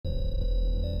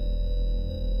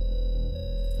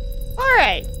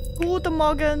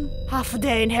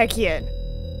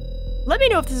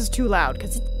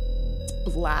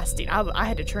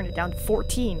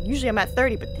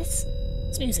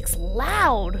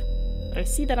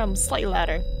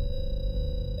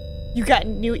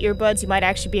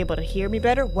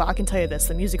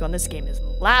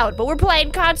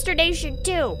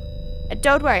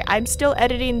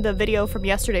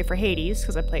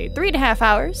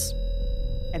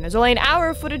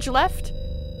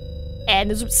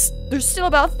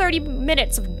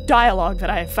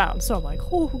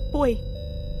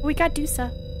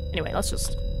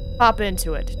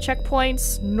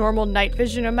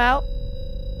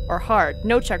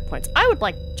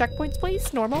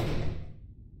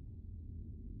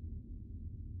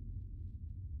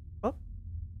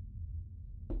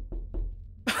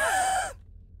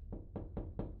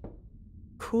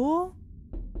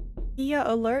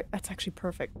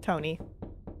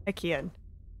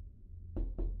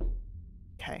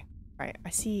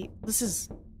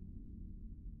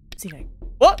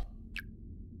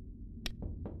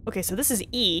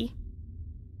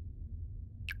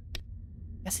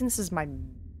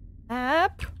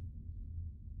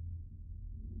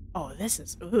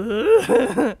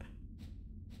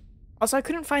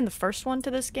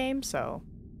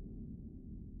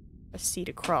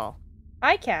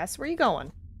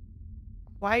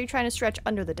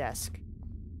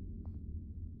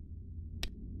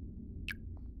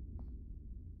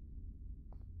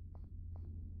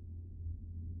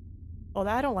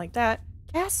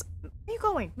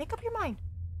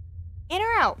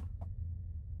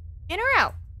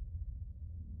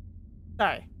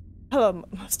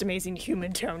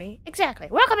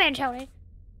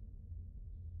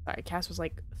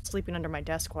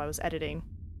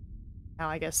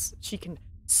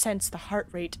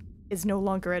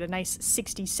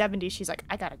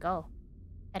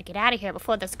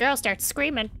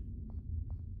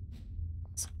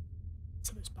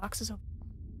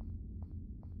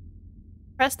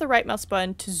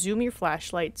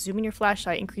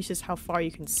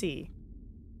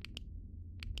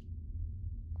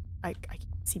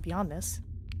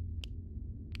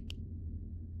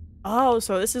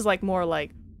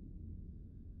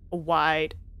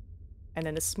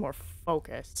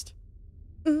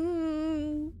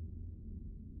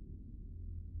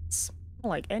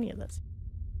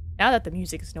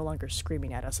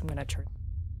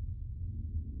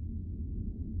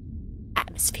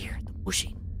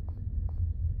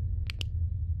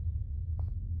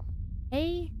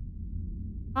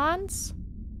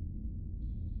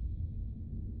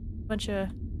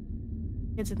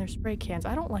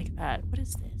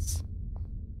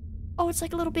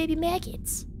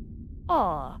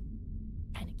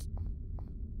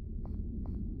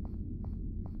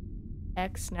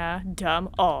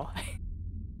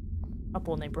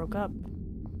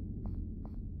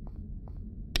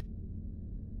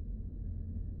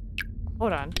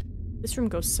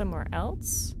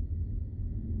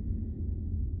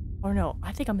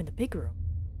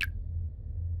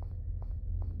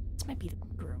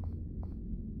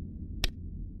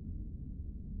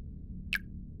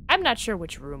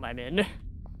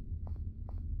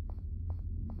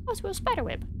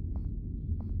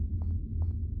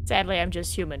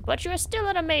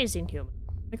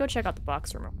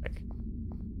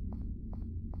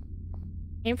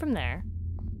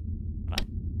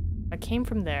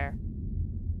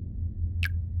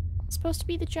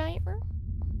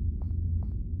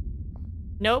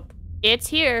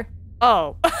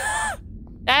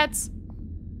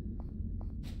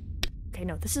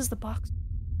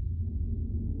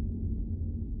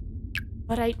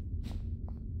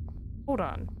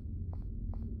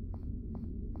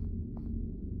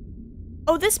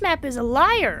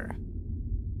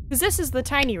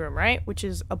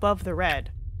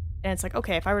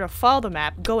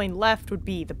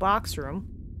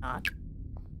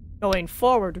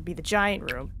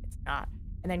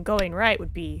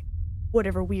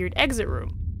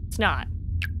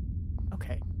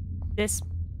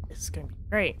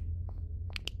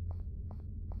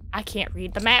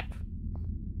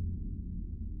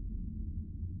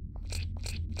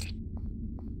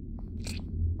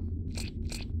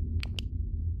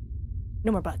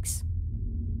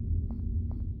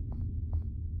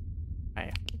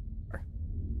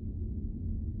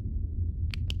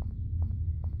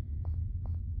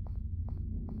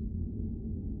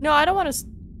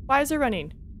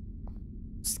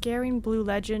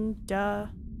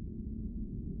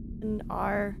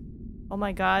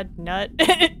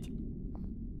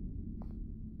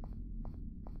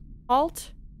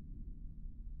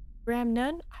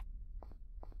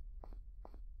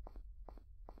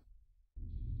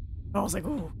I was like,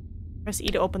 ooh. Press E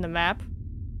to open the map.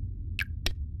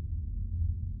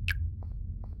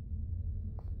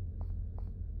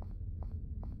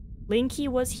 Linky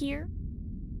was here?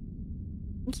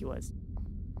 Linky was.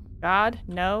 God,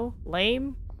 no.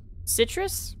 Lame.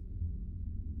 Citrus?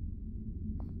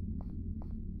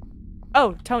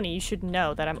 Oh, Tony, you should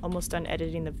know that I'm almost done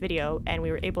editing the video, and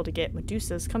we were able to get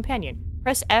Medusa's companion.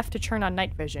 Press F to turn on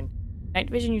night vision. Night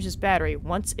vision uses battery.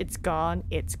 Once it's gone,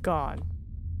 it's gone.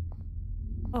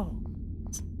 Oh.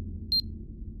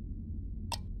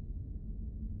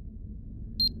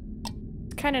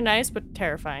 It's kind of nice, but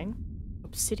terrifying.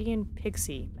 Obsidian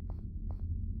Pixie.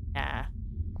 Nah.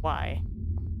 Why?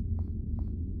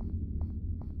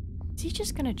 Is he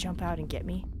just gonna jump out and get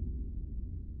me?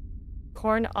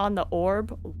 Corn on the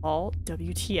orb. Lol.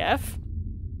 WTF?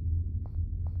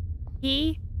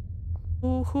 E.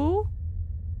 Who?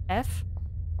 F.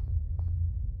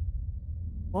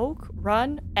 Woke.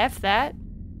 Run. F that.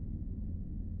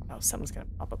 Oh, someone's gonna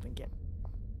pop up and get me.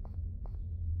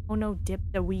 Oh no, dip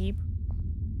the weeb.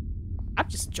 I've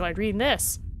just enjoyed reading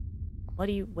this.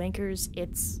 Bloody wankers,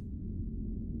 it's...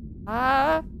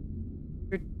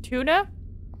 your tuna?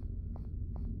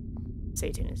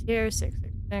 Satan is here,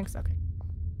 666, okay.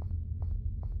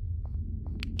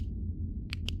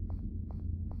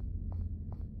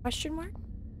 Question mark?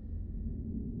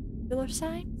 Killer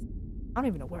signs? I don't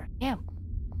even know where I am.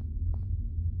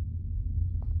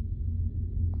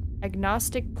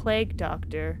 Agnostic Plague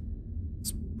Doctor.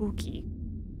 Spooky.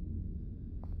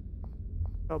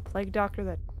 Oh, Plague Doctor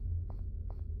that...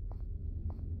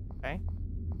 Okay.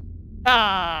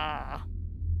 Ah!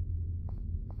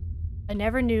 I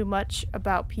never knew much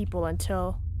about people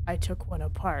until I took one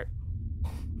apart.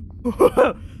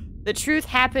 The truth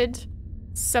happened.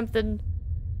 Something...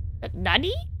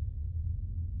 Nani?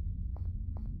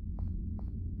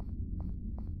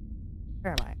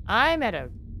 Where am I? I'm at a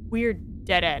weird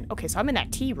dead end. Okay, so I'm in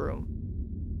that tea room.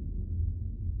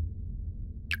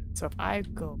 So if I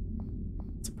go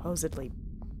supposedly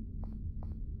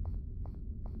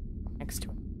next to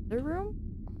another room?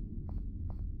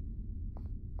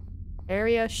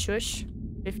 Area shush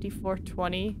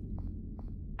 5420.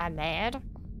 I'm mad.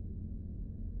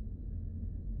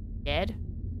 Dead.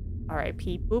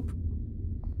 R.I.P. Poop.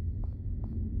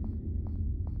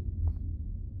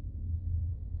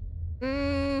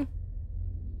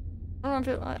 I don't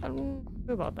feel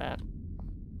about that.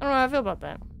 I don't know how I feel about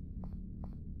that.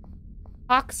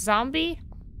 Hawk zombie?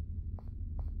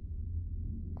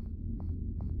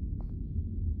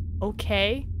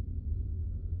 Okay.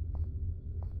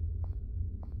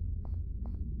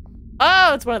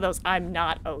 Oh, it's one of those I'm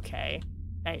not okay.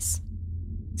 Nice.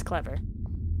 It's clever.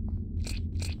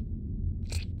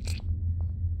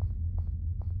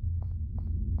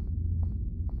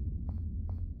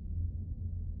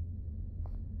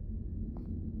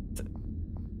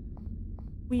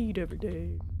 Weed every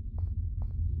day.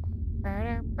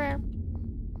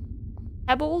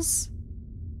 Pebbles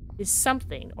is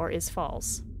something or is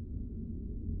false.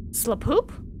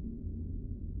 Slapoop?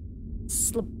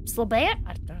 Slabant?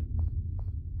 I don't know.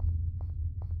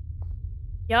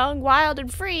 Young, wild,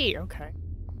 and free. Okay.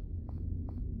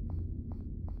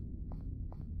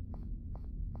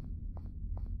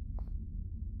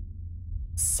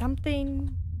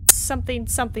 Something.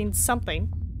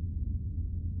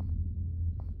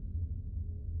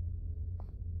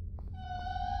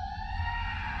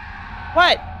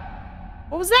 What?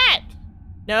 What was that?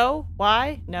 No?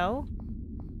 Why? No?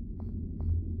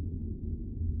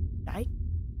 I...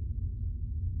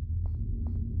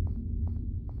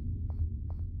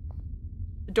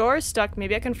 The door is stuck.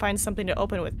 Maybe I can find something to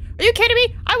open it with. Are you kidding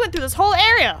me? I went through this whole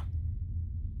area!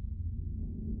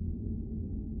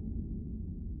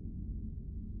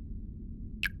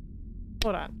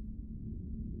 Hold on.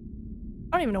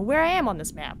 I don't even know where I am on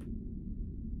this map.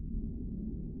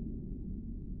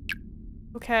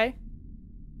 Okay.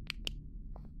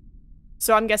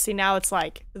 So I'm guessing now it's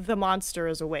like, the monster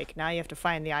is awake. Now you have to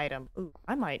find the item. Ooh,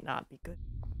 I might not be good.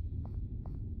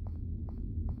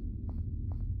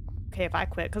 Okay, if I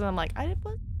quit, because I'm like, I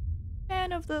was a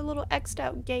fan of the little X'd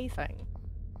out gay thing.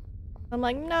 I'm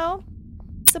like, no.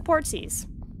 Supportsies.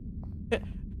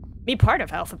 Me part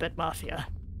of Alphabet Mafia.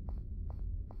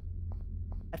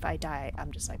 If I die,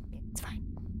 I'm just like, yeah, it's fine.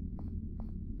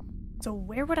 So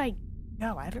where would I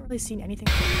go? I haven't really seen anything.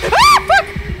 Ah, fuck!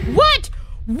 What?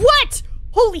 What?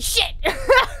 Holy shit!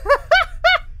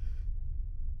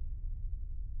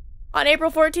 On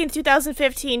April 14th,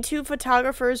 2015, two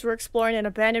photographers were exploring an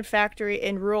abandoned factory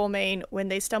in rural Maine when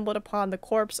they stumbled upon the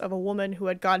corpse of a woman who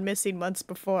had gone missing months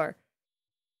before.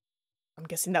 I'm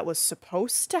guessing that was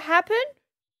supposed to happen?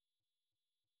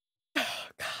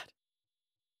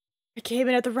 I came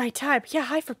in at the right time. Yeah,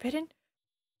 hi, Forbidden.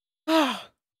 Ah.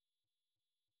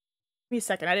 Give me a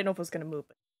second. I didn't know if it was gonna move,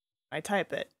 but I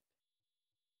type it.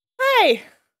 Hey!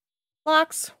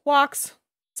 Locks, walks,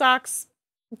 socks.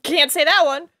 Can't say that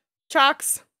one.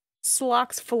 Chalks,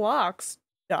 slocks, flocks,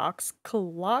 docks,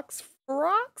 clocks,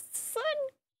 frocks,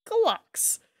 and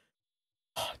glocks.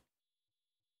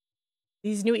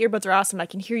 These new earbuds are awesome. I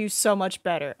can hear you so much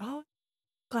better. Oh,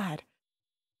 glad.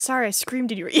 Sorry, I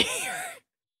screamed in your ear.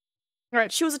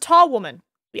 Alright, she was a tall woman.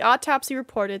 The autopsy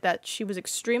reported that she was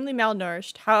extremely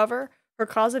malnourished. However, her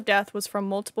cause of death was from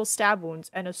multiple stab wounds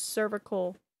and a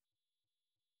cervical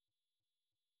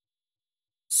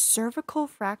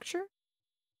fracture?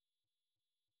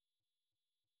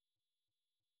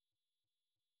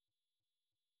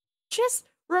 Just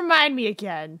remind me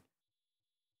again.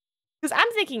 Because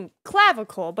I'm thinking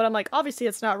clavicle, but I'm like, obviously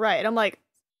it's not right. And I'm like,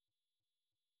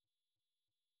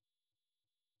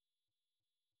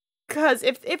 because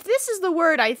if this is the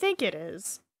word I think it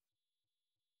is.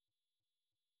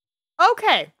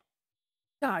 Okay.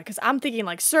 God, because I'm thinking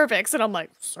like cervix, and I'm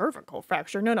like, cervical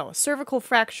fracture? No, a cervical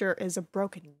fracture is a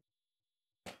broken.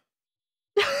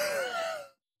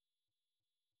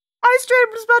 I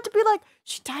straight was about to be like,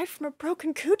 she died from a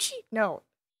broken coochie? No,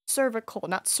 cervical,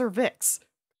 not cervix.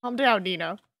 Calm down,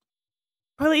 Nina.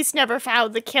 Police never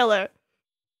found the killer.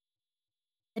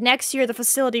 The next year, the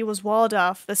facility was walled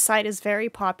off. The site is very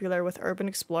popular with urban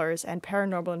explorers and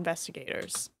paranormal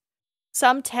investigators.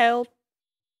 Some tell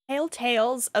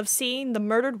tales of seeing the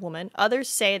murdered woman. Others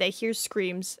say they hear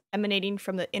screams emanating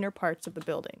from the inner parts of the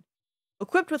building.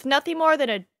 Equipped with nothing more than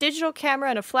a digital camera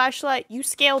and a flashlight, you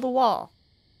scale the wall.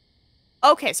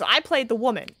 Okay, so I played the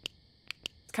woman.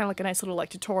 It's kind of like a nice little like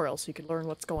tutorial so you can learn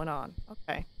what's going on.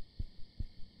 Okay.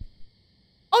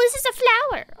 Oh, this is a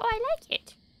flower. Oh, I like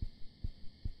it.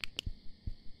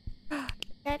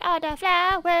 Get all the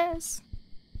flowers.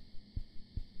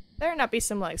 Better not be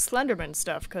some like Slenderman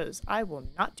stuff, because I will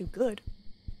not do good.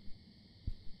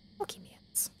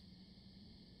 Pokemans.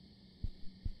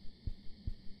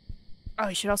 Oh,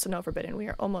 you should also know, Forbidden, we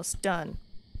are almost done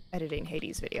editing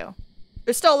Hades' video.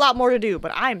 There's still a lot more to do,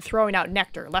 but I'm throwing out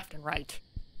nectar left and right.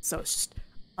 So it's just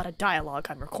a lot of dialogue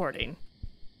I'm recording.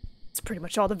 It's pretty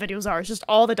much all the videos are. It's just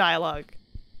all the dialogue.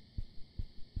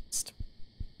 Just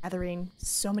gathering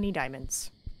so many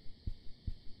diamonds.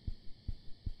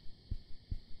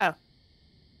 Oh.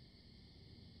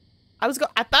 I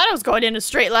thought I was going in a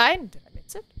straight line. Did I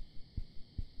miss it?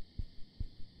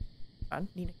 Come on,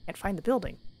 Nina can't find the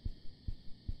building.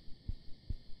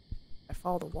 I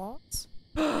follow the walls?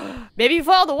 Maybe you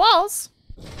follow the walls.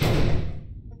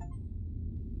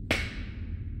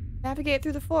 Navigate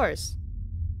through the forest.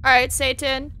 Alright,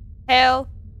 Satan. Hail.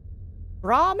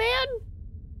 Brahman?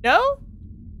 No?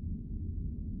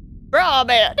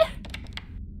 Brahman!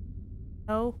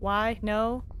 No. Why?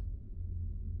 No.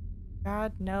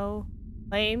 God, no.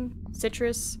 Lame.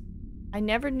 Citrus. I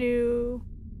never knew...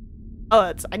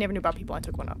 Oh, I never knew about people. I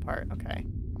took one apart. Okay.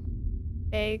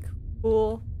 Fake.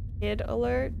 Cool. Kid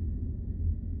alert.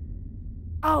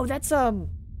 Oh, that's,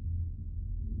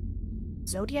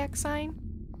 zodiac sign?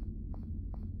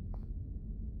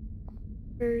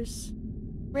 There's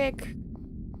Rick.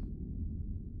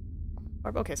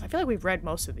 Okay, so I feel like we've read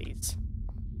most of these.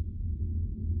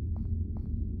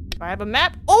 Do I have a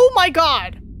map? Oh my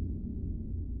god!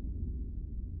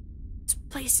 This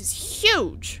place is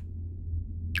huge!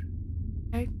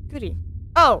 Okay, goody.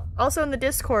 Oh, also in the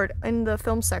Discord, in the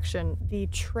film section, the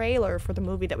trailer for the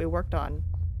movie that we worked on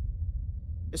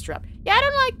just dropped. Yeah, I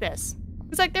don't like this.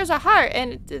 It's like there's a heart,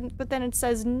 and but then it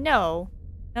says no.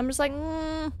 And I'm just like,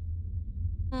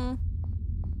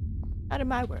 out of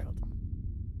my world.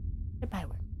 Out of my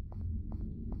world.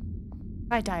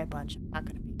 If I die a bunch, I'm not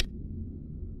gonna be.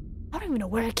 I don't even know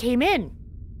where I came in.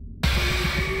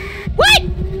 What?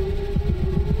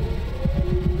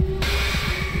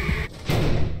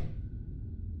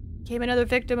 Became another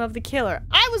victim of the killer.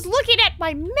 I was looking at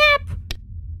my map!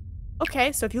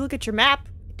 Okay, so if you look at your map,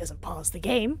 it doesn't pause the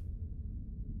game.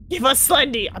 Give us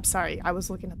Slendy! I'm sorry, I was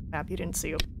looking at the map, you didn't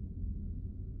see it.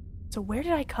 So where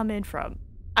did I come in from?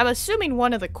 I'm assuming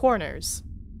one of the corners.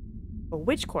 But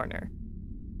which corner?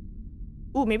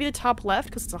 Ooh, maybe the top left,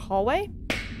 because it's a hallway?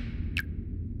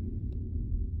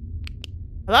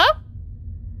 Hello?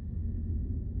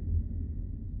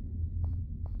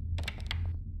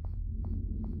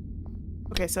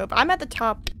 Okay, so if I'm at the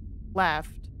top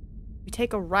left, we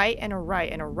take a right and a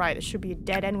right and a right. It should be a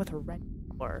dead end with a red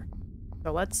door.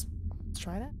 So let's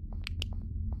try that.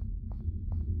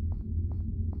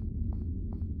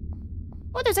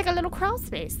 Oh, there's like a little crawl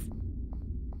space.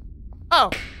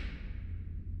 Oh.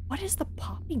 What is the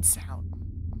popping sound?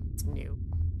 It's new.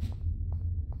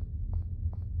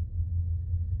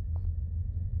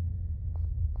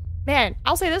 Man,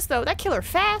 I'll say this though, that killer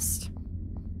fast.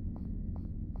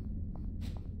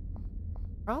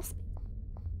 Cross.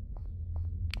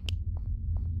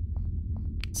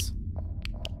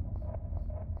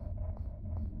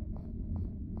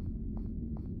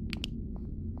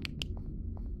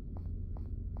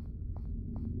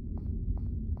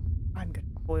 I'm gonna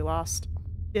be fully lost.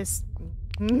 This.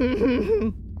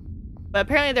 But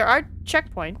apparently there are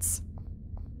checkpoints.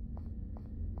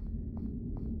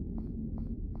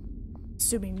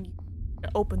 Assuming you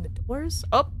can open the doors.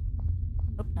 Oh.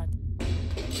 Oh, not.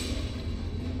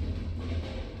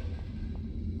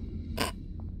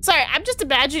 Sorry, I'm just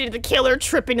imagining the killer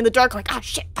tripping in the dark like, ah,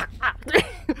 shit.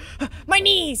 My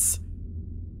knees.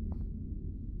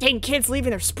 Dang kids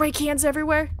leaving their spray cans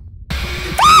everywhere.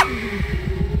 Ah!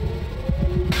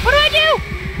 What do I do?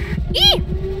 Eee!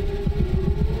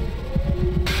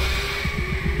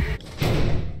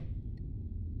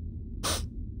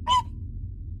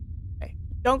 Okay.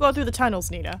 Don't go through the tunnels,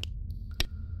 Nina.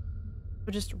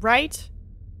 So just right.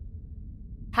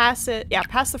 Pass it. Yeah,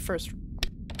 pass the first.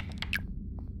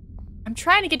 I'm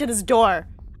trying to get to this door.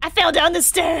 I fell down the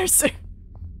stairs.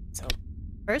 So,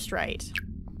 first right.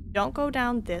 Don't go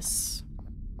down this.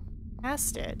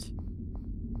 Past it.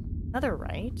 Another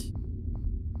right.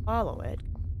 Follow it.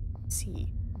 Let's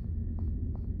see.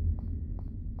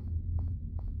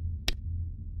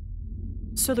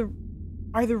 So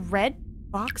are the red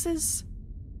boxes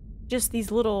just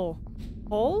these little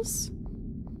holes?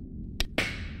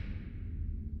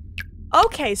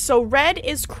 Okay, so red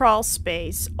is crawl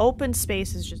space, open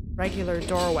space is just regular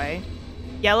doorway,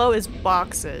 yellow is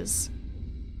boxes.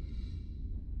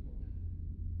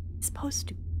 It's supposed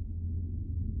to.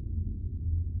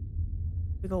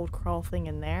 Big old crawl thing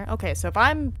in there. Okay, so if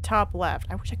I'm top left,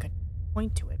 I wish I could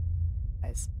point to it,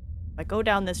 guys. If I go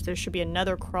down this, there should be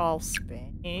another crawl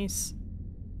space.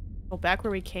 Go back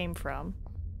where we came from.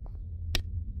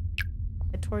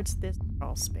 Head towards this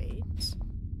crawl space.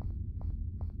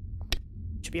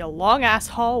 Should be a long-ass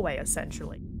hallway,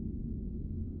 essentially.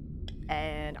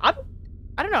 And I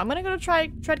don't know, I'm gonna go try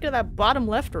to get to that bottom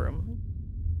left room.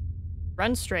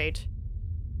 Run straight.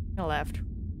 Go left.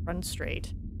 Run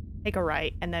straight. Take a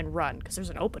right, and then run, because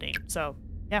there's an opening. So,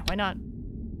 yeah, why not?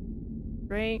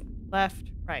 Straight,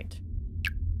 left, right.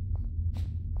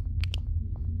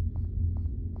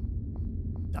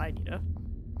 I need a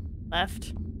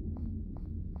left.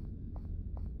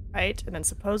 Right, and then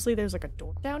supposedly there's like a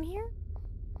door down here?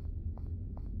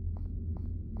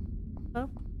 Oh.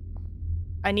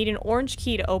 I need an orange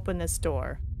key to open this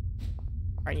door.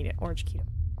 Or I need an orange key to...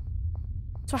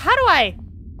 So how do I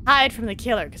hide from the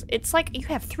killer? Because it's like you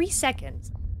have 3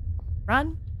 seconds. Run.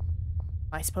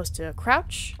 Am I supposed to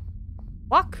crouch?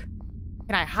 Walk?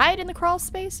 Can I hide in the crawl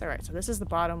space? Alright, so this is the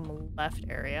bottom left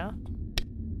area.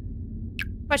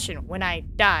 Question, when I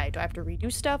die, do I have to redo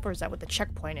stuff, or is that what the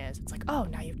checkpoint is? It's like, oh,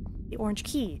 now you have the orange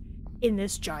key in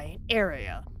this giant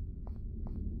area.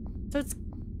 So it's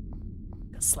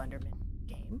a Slenderman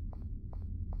game.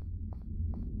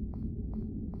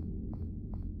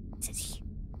 It says here.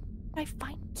 Where do I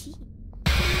find a key?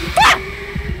 Ah!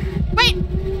 Wait!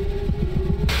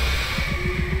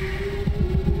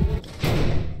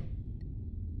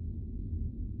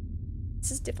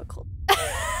 This is difficult.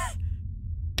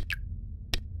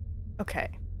 Okay.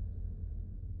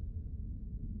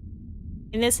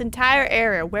 In this entire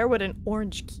area, where would an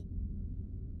orange key?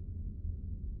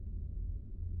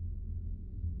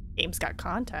 Game's got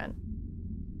content.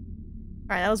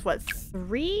 Alright, that was what,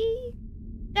 3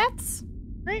 deaths?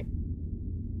 Right?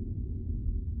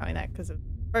 Counting that because of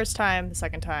the first time, the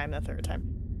second time, the third time.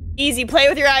 Easy, play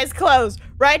with your eyes closed,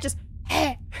 right? Just,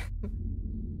 hey.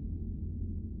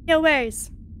 No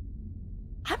worries.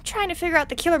 I'm trying to figure out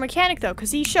the killer mechanic though,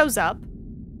 because he shows up,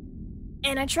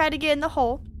 and I tried to get in the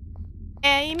hole,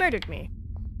 and he murdered me.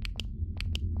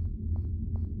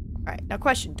 Alright, now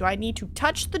question, do I need to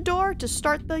touch the door to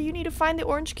start the you need to find the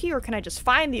orange key, or can I just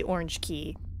find the orange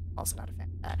key? Also not a fan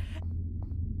of that.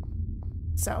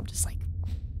 So I'm just like,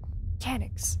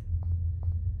 mechanics.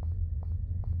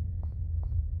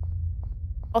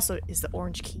 Also, is the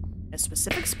orange key in a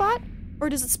specific spot, or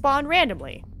does it spawn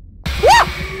randomly? Whoa!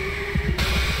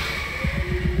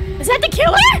 Is that the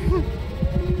killer?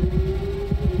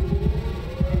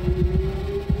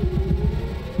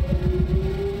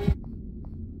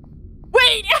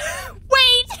 Wait!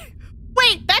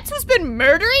 Wait! That's who's been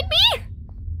murdering me?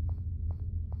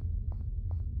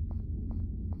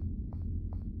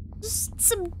 Just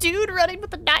some dude running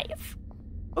with a knife?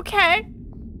 Okay.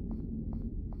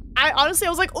 I honestly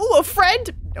was like, ooh, a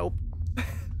friend? Nope.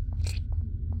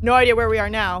 No idea where we are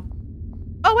now.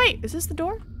 Oh, wait. Is this the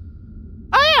door?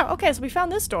 Oh, yeah. Okay, so we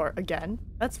found this door again.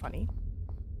 That's funny.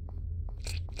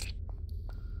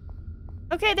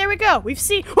 Okay, there we go. We've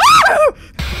seen. Woo!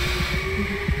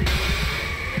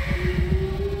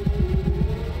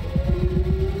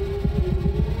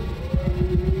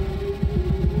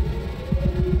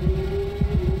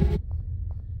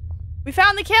 We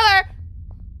found the killer!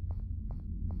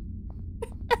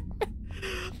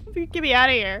 Get me out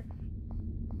of here.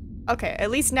 Okay, at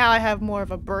least now I have more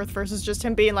of a berth versus just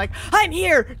him being like, I'm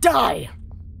here! Die!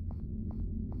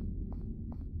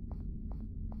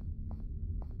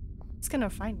 He's gonna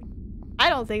find me. I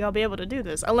don't think I'll be able to do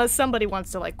this unless somebody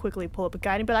wants to like quickly pull up a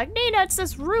guide and be like, Nina, it's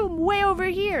this room way over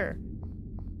here.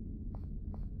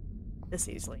 This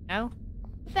easily, no?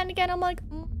 But then again, I'm like,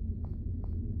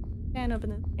 can't open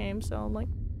this game, so I'm like,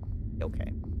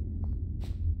 okay.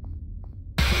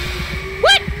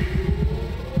 What?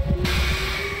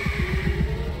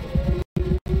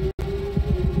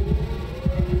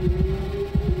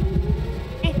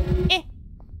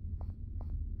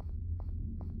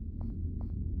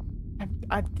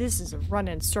 This is a run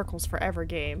in circles forever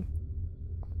game.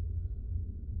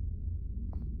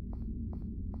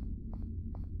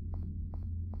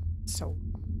 So,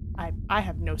 I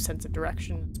have no sense of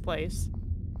direction in this place.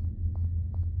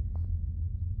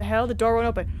 The hell? The door won't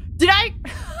open. Did I?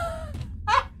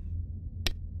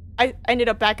 I ended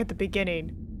up back at the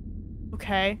beginning.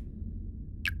 Okay.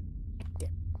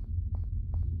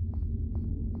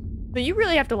 But you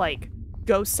really have to like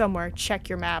go somewhere, check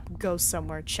your map, go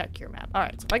somewhere, check your map.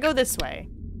 Alright, so if I go this way,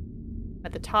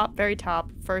 at the top, very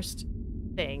top, first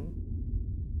thing.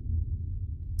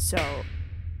 So,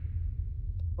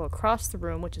 go across the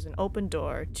room, which is an open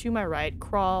door, to my right,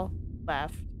 crawl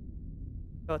left,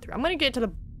 go through. I'm gonna get to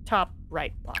the top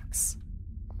right box.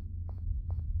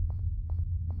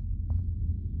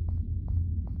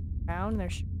 Down, there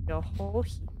should be a hole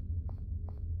here.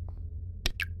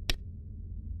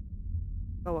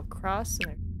 Go across and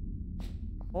there's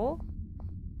a hole.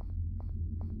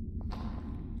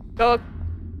 Go.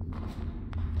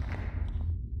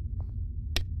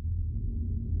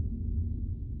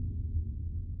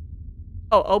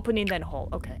 Oh, opening then hole.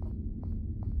 Okay.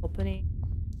 Opening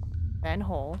then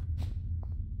hole.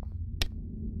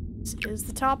 This is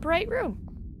the top right room.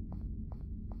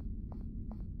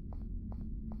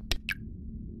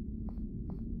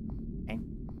 Okay.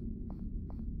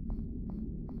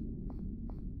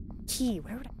 Key.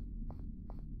 Where would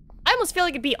I almost feel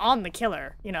like it'd be on the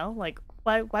killer, you know? Like,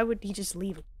 why would he just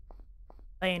leave it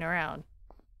laying around?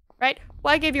 Right?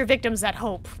 Why give your victims that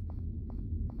hope?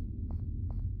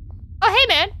 Oh, hey,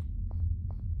 man!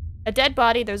 A dead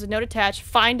body, there's a note attached.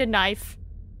 Find a knife.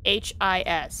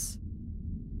 H-I-S.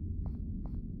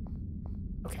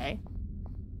 Okay.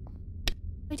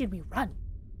 Why did we run?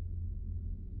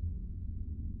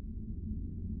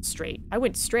 Straight. I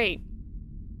went straight.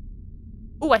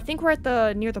 Oh, I think we're at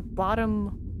the near the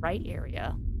bottom right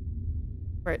area.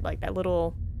 Where like that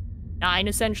little 9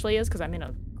 essentially is, because I'm in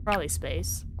a crawly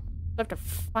space. I have to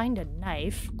find a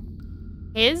knife.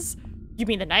 His? You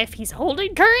mean the knife he's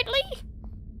holding currently?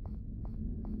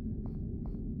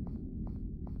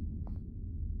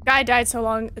 Guy died so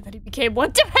long that he became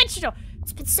one-dimensional.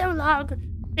 It's been so long.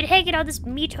 Been hanging on this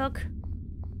meat hook.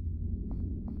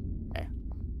 Okay.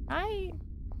 I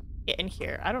get in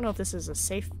here. I don't know if this is a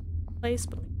safe place,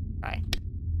 but let me try.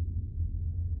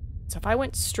 So if I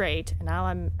went straight, and now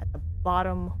I'm at the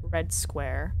bottom red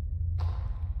square.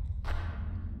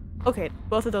 Okay,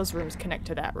 both of those rooms connect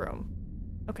to that room.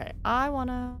 Okay, I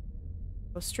wanna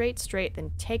go straight,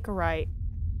 then take a right.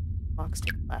 Box,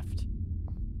 take a left.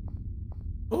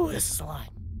 Ooh, this is a line.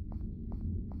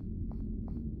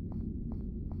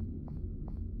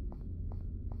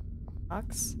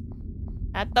 Box.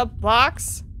 At the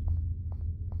box.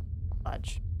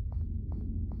 Fudge.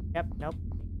 Yep, nope.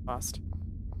 Lost.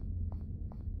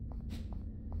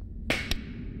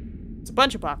 It's a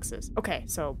bunch of boxes. Okay,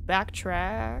 so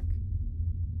backtrack.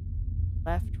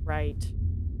 Left, right.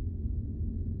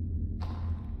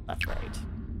 Left, right.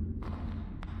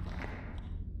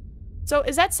 So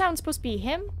is that sound supposed to be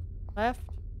him? Left.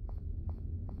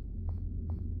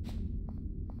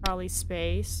 Probably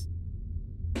space.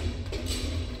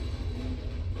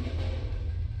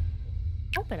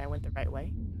 Hoping I went the right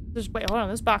way. Just wait, hold on,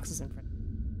 this box is in front of me.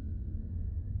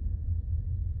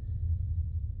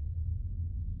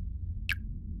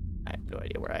 I have no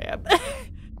idea where I am.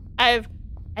 I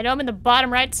know I'm in the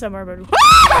bottom right somewhere, but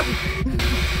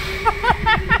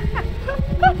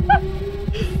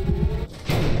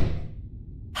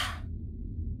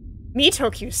meat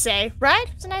hook, you say, right?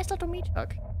 It's a nice little meat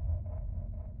hook.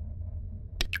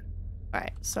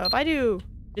 Alright, so if I do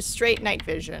just straight night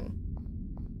vision.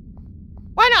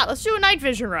 Why not? Let's do a night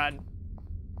vision run.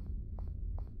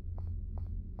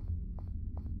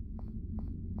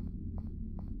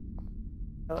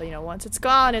 Well, you know, once it's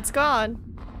gone, it's gone.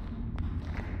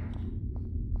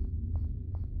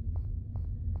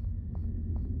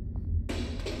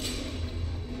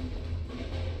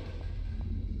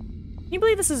 Can you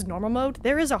believe this is normal mode?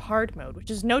 There is a hard mode, which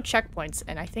is no checkpoints,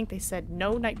 and I think they said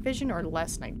no night vision or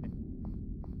less night vision.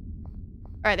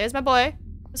 Alright, there's my boy.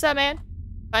 What's up, man?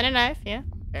 Find a knife, yeah?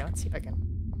 Okay, let's see if I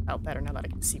can help better now that I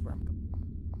can see where I'm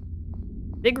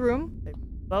going. Big room. They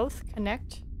both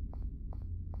connect.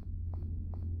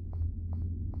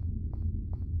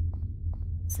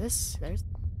 What's this? There's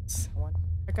this. I want to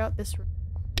check out this room.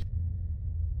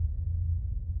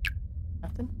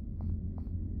 Nothing.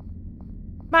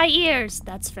 My ears!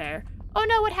 That's fair. Oh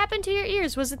no, what happened to your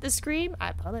ears? Was it the scream?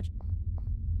 I apologize.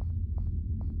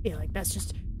 I feel like that's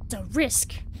just a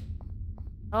risk.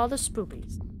 All the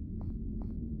spoopies.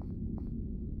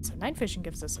 So night vision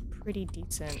gives us a pretty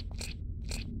decent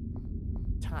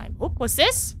time. Oh, what's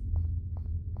this?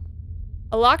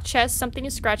 A locked chest, something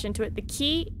is scratched into it. The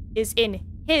key is in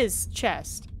his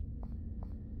chest.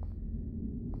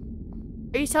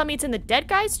 Are you telling me it's in the dead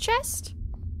guy's chest?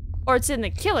 Or it's in the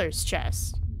killer's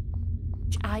chest?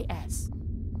 H-I-S.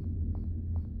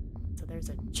 So there's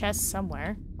a chest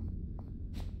somewhere.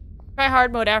 Try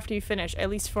hard mode after you finish, at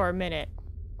least for a minute.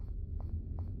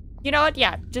 You know what?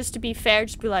 Yeah, just to be fair,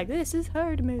 just be like, this is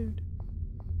hard mode.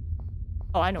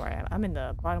 Oh, I know where I am. I'm in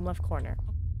the bottom left corner.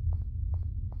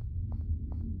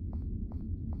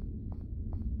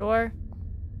 Door.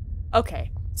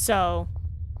 Okay, so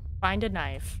find a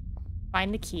knife.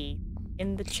 Find the key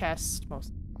in the chest.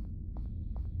 Most.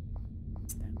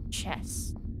 It's the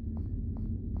chest.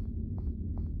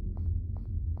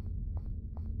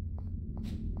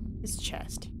 His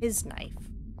chest. His knife.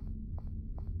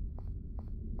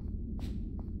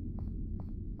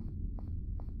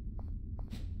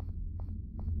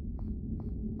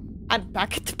 I'm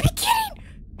back at the beginning!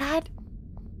 God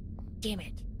damn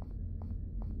it.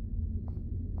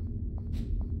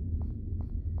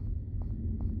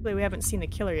 We haven't seen the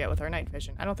killer yet with our night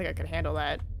vision. I don't think I could handle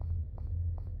that.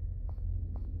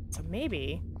 So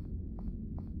maybe...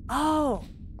 Oh!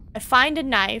 I find a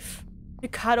knife to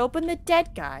cut open the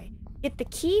dead guy. Get the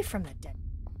key from the dead.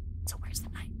 So where's the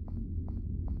knife?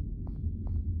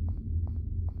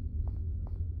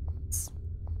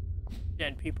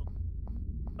 Dead people.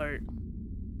 Alert.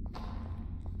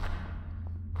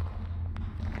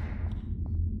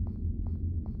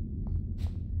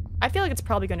 I feel like it's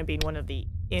probably going to be in one of the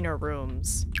inner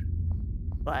rooms.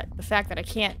 But the fact that I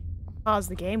can't pause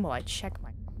the game while I check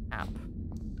my map.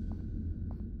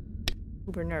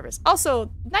 Uber nervous.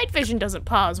 Also, night vision doesn't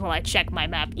pause while I check my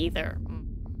map either.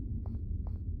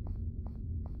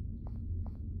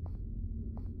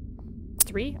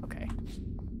 3? Okay.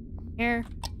 Here.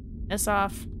 This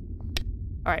off.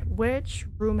 Alright, which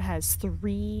room has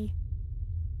 3?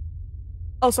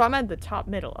 Oh, so I'm at the top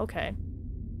middle. Okay.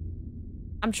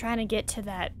 I'm trying to get to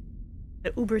the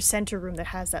Uber center room that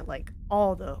has that, like,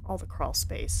 all the crawl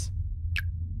space.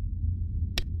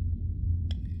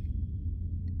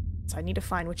 So I need to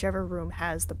find whichever room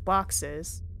has the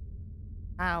boxes.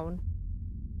 Down.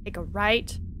 Take a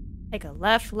right. Take a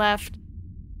left. Alright.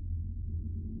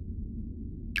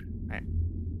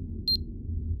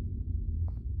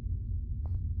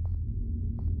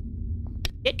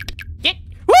 Get!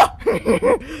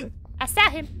 Woo! I saw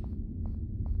him!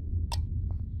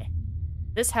 Okay.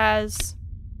 This has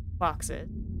boxes.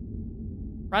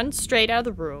 Run straight out of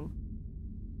the room.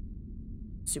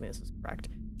 Assuming this is correct.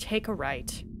 Take a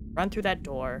right. Run through that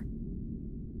door.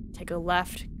 Take a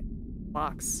left.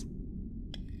 Box.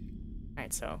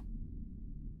 Alright, so.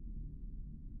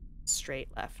 Straight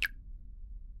left.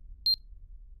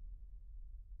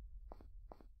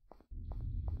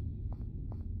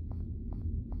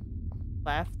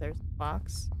 Left, there's a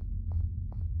box.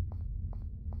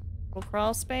 Little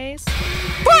crawl space.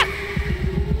 Fuck!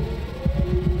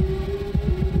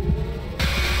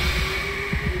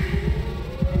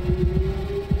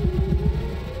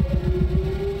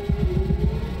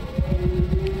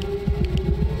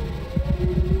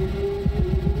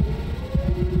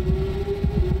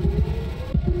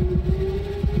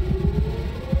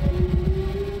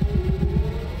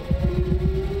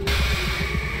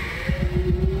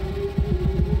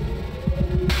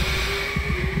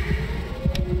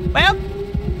 Well,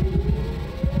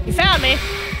 you found me.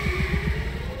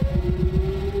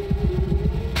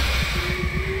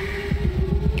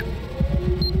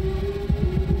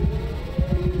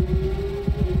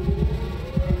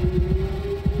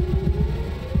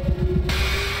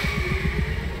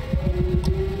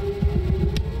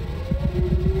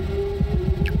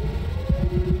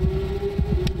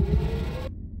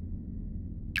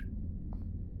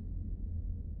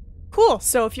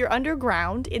 so if you're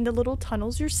underground in the little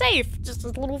tunnels, you're safe. Just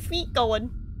his little feet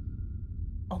going.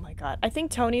 Oh my god. I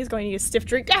think Tony is going to need a stiff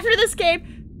drink after this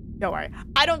game. Don't worry.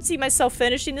 I don't see myself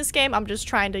finishing this game. I'm just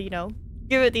trying to, you know,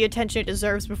 give it the attention it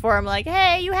deserves before I'm like,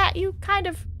 hey, you kind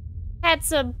of had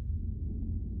some,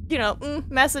 you know,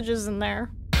 messages in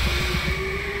there.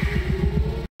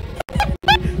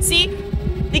 See?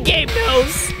 The game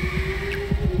knows.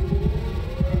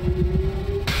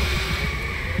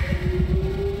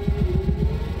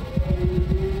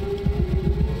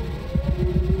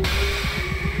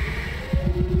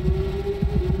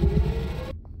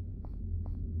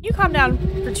 You calm down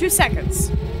for 2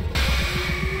 seconds.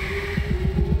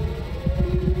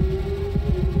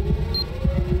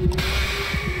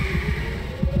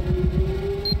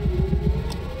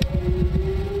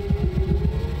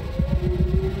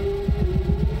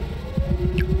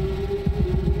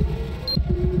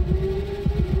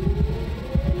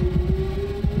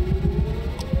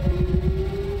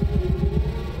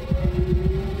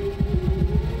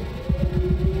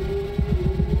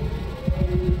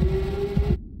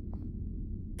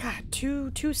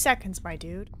 Two seconds, my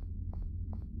dude.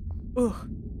 Ooh.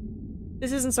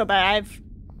 This isn't so bad. I have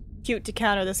cute to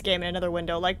counter this game in another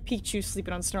window, like Pichu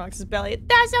sleeping on Snorlax's belly.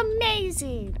 That's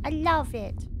amazing! I love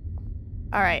it.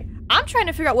 Alright, I'm trying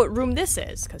to figure out what room this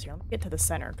is, because here, let me get to the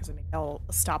center, because I mean, that'll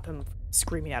stop him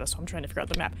screaming at us, so I'm trying to figure out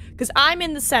the map. Because I'm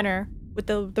in the center with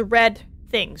the red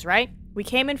things, right? We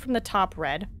came in from the top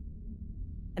red,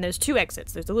 and there's 2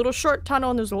 exits. There's a little short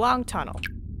tunnel and there's a long tunnel,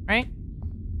 right?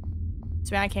 That's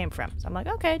where I came from. So I'm like,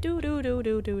 okay, do.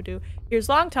 Here's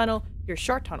long tunnel, here's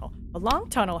short tunnel. The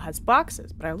long tunnel has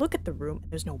boxes, but I look at the room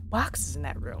and there's no boxes in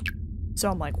that room.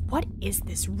 So I'm like, what is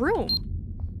this room?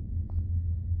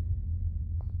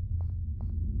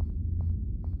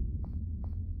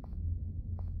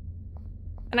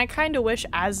 And I kind of wish,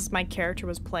 as my character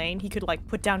was playing, he could, like,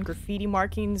 put down graffiti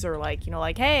markings or, like, you know,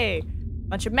 like, hey, a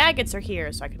bunch of maggots are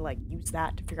here. So I could, like, use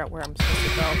that to figure out where I'm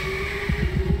supposed to go.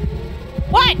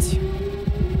 What?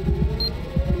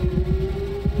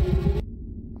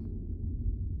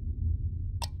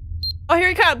 Oh, here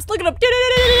he comes. Look at him.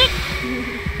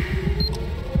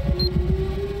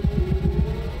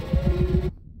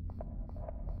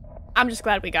 I'm just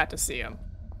glad we got to see him.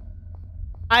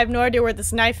 I have no idea where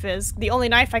this knife is. The only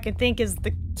knife I can think is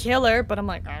the killer, but I'm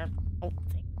like, I don't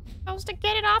think I'm supposed to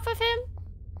get it off of him.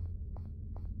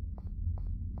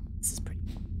 This is pretty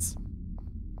nice.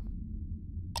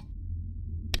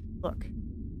 Look.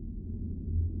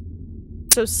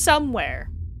 So somewhere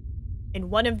in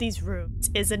one of these rooms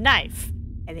is a knife.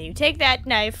 And then you take that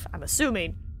knife, I'm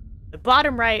assuming, the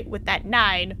bottom right with that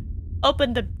 9,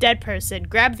 open the dead person,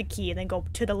 grab the key, and then go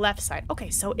to the left side. Okay,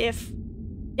 so if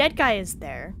dead guy is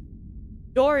there,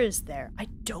 door is there, I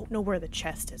don't know where the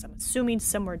chest is. I'm assuming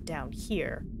somewhere down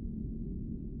here.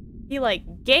 I feel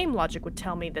like game logic would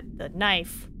tell me that the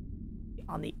knife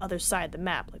on the other side of the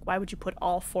map. Like, why would you put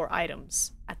all 4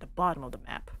 items at the bottom of the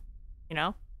map? You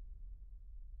know?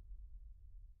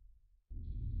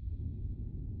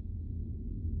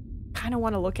 Kind of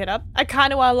want to look it up. I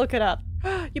kind of want to look it up.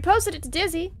 You posted it to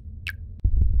Dizzy.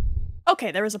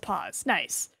 Okay, there was a pause.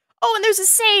 Nice. Oh, and there's a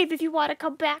save if you want to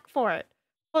come back for it.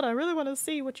 Hold on, I really want to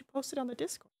see what you posted on the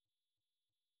Discord.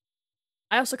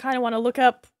 I also kind of want to look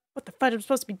up what the fudge I'm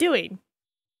supposed to be doing.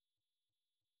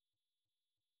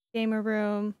 Gamer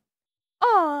room.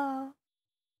 Oh,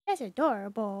 that's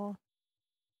adorable.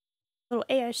 Little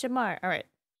ASMR. All right.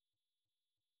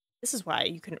 This is why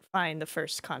you couldn't find the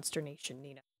first Consternation,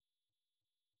 Nina.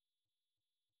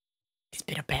 He's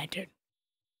been abandoned.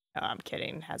 No, I'm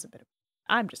kidding. Hasn't been.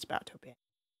 I'm just about to abandon.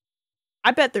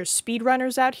 I bet there's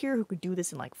speedrunners out here who could do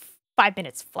this in like 5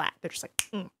 minutes flat. They're just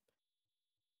like,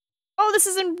 Oh, this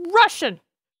is in Russian.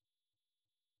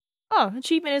 Oh,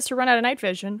 achievement is to run out of night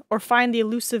vision or find the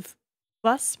elusive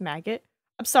bus maggot.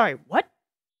 I'm sorry, what?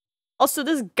 Also,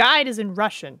 this guide is in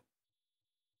Russian.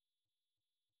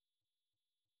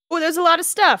 Oh, there's a lot of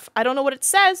stuff. I don't know what it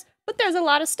says, but there's a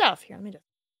lot of stuff. Here, let me just...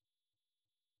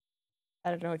 I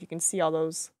don't know if you can see all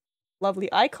those lovely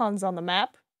icons on the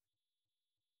map.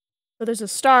 So there's a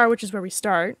star, which is where we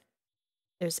start.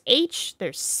 There's H,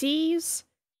 there's C's,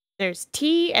 there's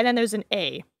T, and then there's an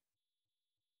A.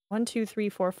 1, 2, 3,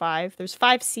 4, 5. There's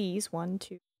 5 C's. 1,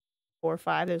 2, 4,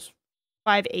 5. There's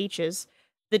 5 H's.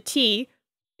 The T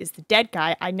is the dead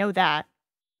guy. I know that.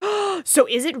 So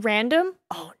is it random?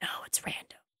 Oh no, it's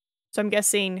random. So I'm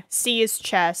guessing C is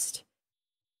chest,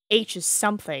 H is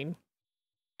something,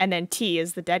 and then T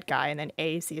is the dead guy, and then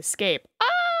A is the escape.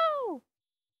 Oh!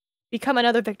 Become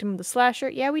another victim of the slasher.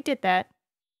 Yeah, we did that.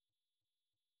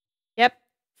 Yep.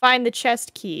 Find the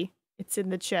chest key. It's in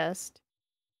the chest.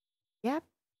 Yep.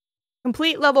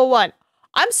 Complete level 1.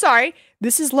 I'm sorry.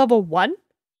 This is level 1?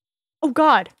 Oh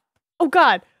god. Oh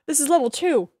god. This is level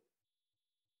 2.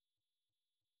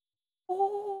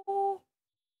 Oh.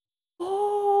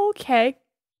 Okay.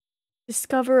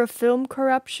 Discover a film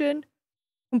corruption.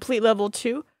 Complete level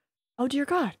 2. Oh dear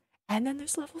god. And then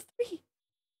there's level 3.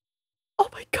 Oh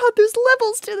my god, there's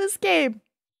levels to this game.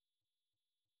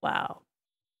 Wow.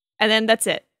 And then that's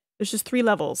it. There's just 3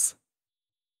 levels.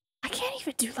 I can't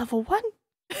even do level 1.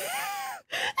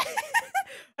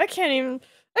 I can't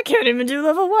even do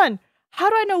level 1. How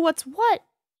do I know what's what?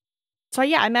 So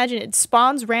yeah, I imagine it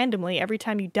spawns randomly every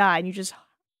time you die, and you just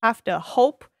have to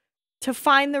hope to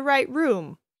find the right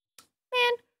room.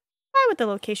 Man, why would the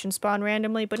location spawn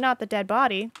randomly, but not the dead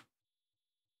body?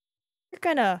 You're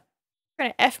gonna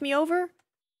F me over?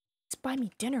 Let's buy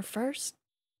me dinner first.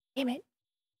 Damn it.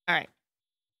 Alright.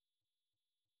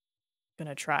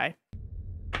 Gonna try.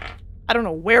 I don't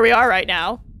know where we are right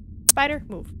now. Spider,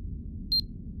 move.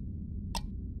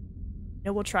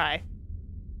 No, we'll try.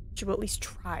 Should we at least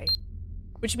try?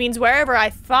 Which means wherever I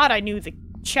thought I knew the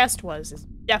chest was is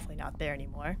definitely not there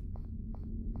anymore.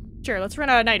 Sure, let's run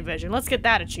out of night vision. Let's get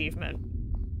that achievement.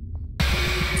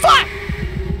 Fuck!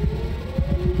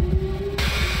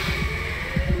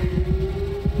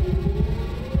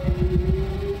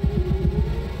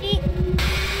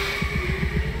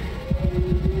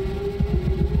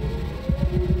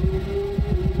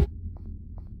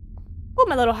 Oh,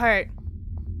 my little heart.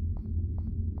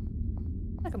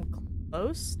 Like I'm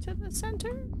close to the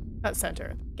center? Not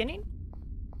center. Beginning?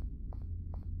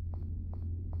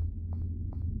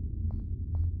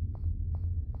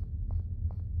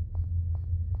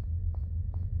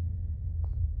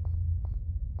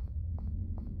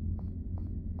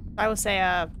 I will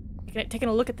say, taking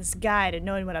a look at this guide and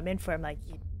knowing what I'm in for, I'm like,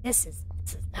 this is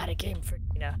not a game for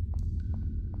Nina.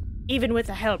 Even with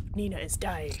the help, Nina is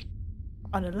dying.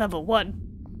 On a level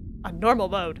 1. On normal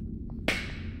mode.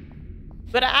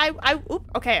 But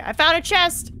okay, I found a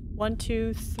chest! 1,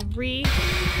 2, 3.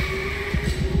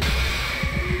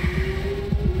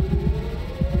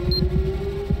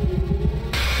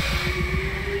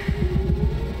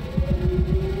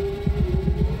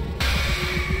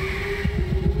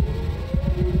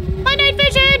 My night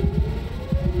vision!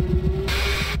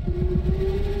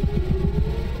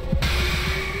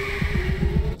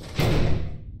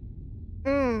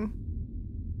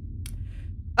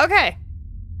 Okay.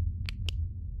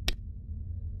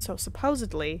 So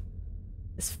supposedly,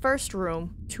 this first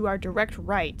room to our direct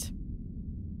right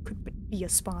could be a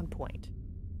spawn point.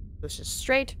 So it's just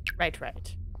straight,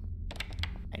 right.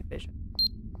 Night vision.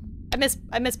 I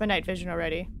missed my night vision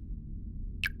already.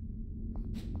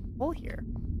 Hole here.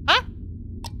 Huh?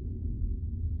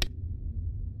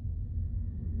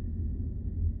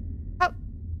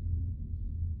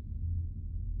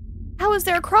 How is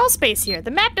there a crawl space here? The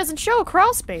map doesn't show a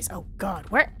crawl space. Oh god,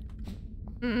 where?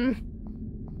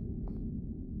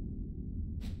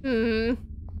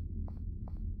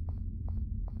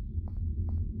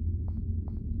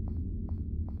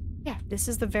 Yeah, this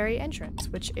is the very entrance,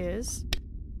 which is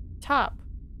top.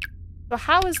 So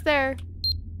how is there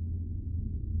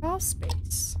crawl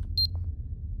space?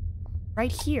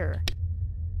 Right here.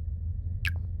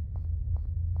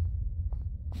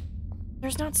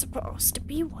 There's not supposed to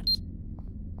be one.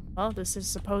 Well, this is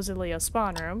supposedly a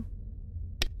spawn room.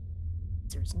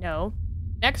 There's no.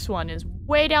 Next one is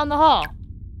way down the hall.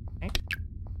 Okay.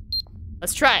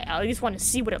 Let's try it. I at least want to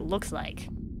see what it looks like.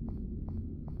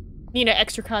 Nina,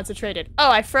 extra concentrated.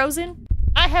 Oh, I frozen?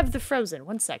 I have the frozen.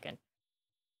 1 second.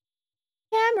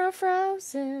 Camera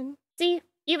frozen. See,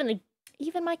 even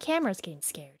my camera's getting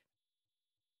scared.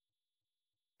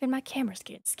 Even my camera's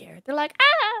getting scared. They're like,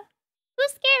 ah, too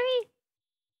scary.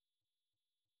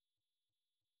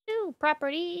 Ooh,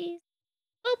 properties.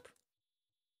 Oop.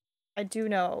 I do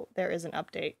know there is an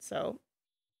update, so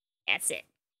that's it.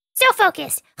 Still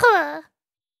focus. Huh.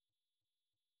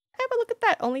 Hey, but look at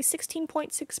that. Only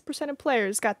 16.6% of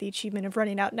players got the achievement of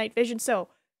running out night vision, so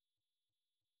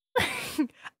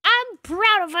I'm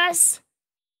proud of us.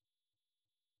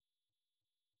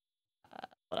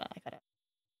 Hold on, I gotta.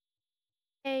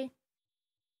 Hey.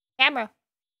 Camera,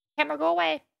 go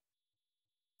away.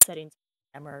 Settings.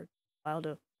 Camera. I'll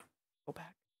do. Go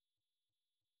back.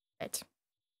 Right.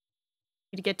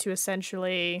 Need to get to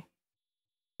essentially.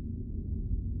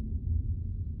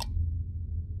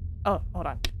 Oh, hold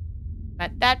on.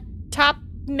 At that top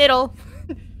middle.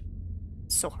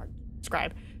 So hard to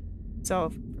describe. So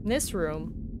from this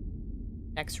room,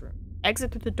 next room.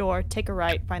 Exit through the door, take a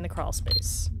right, find the crawl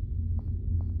space.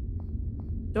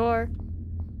 Door,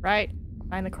 right,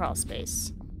 find the crawl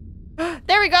space.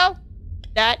 There we go!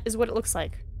 That is what it looks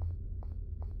like.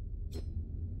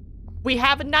 We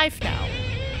have a knife now.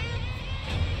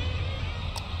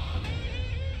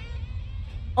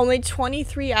 Only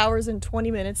 23 hours and 20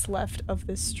 minutes left of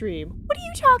this stream. What are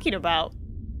you talking about?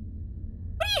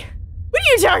 What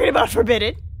are you talking about,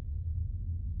 Forbidden?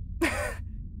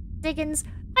 Dickens,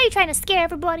 are you trying to scare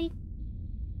everybody?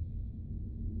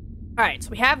 Alright, so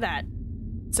we have that.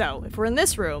 So, if we're in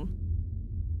this room...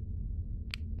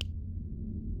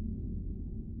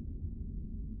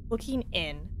 Looking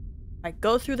in, if I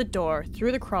go through the door,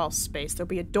 through the crawl space, there'll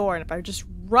be a door, and if I just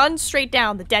run straight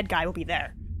down, the dead guy will be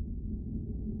there.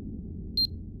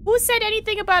 Who said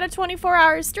anything about a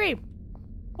 24-hour stream?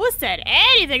 Who said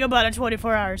anything about a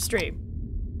 24-hour stream?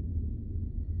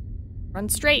 Run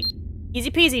straight.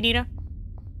 Easy peasy, Nina.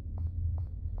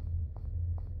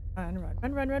 Run, run,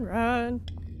 run, run, run, run.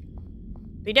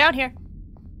 Be down here.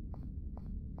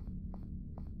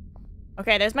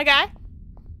 Okay, there's my guy.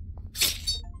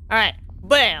 Alright.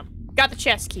 Bam. Got the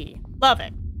chest key. Love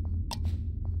it.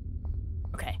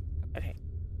 Okay. Okay.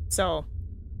 So,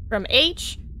 from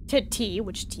H to T,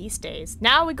 which T stays.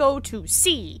 Now we go to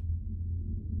C.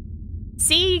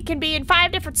 C can be in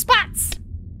 5 different spots.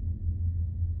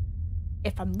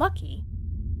 If I'm lucky,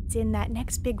 it's in that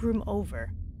next big room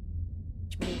over.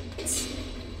 Which means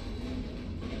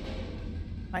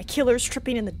my killer's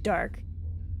tripping in the dark.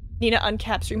 Nina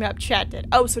uncapped stream app, chat did.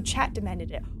 Oh, so chat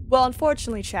demanded it. Well,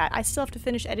 unfortunately, chat, I still have to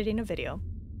finish editing a video.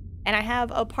 And I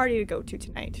have a party to go to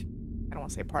tonight. I don't want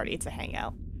to say party, it's a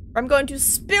hangout. I'm going to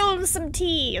spill some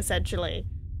tea, essentially.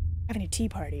 Having a tea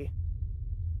party.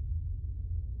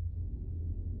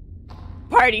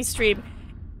 Party stream.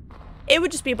 It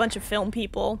would just be a bunch of film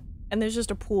people, and there's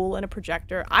just a pool and a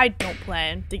projector. I don't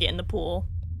plan to get in the pool,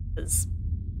 because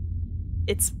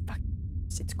it's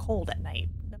cold at night.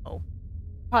 No.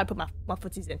 Probably put my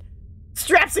footsies in.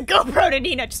 Straps a GoPro to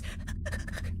Nina, just...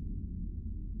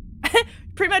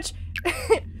 Pretty much...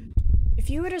 If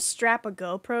you were to strap a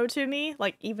GoPro to me,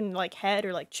 like, even, like, head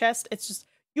or, like, chest, it's just...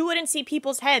 You wouldn't see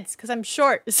people's heads, because I'm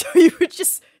short, so you would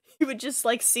just,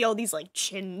 like, see all these, like,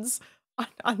 chins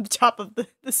on the top of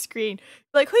the screen.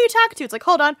 Like, who are you talking to? It's like,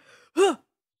 hold on.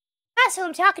 That's who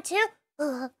I'm talking to.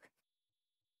 I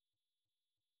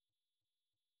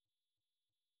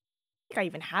think I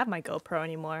even have my GoPro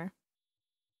anymore.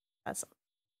 That's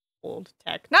old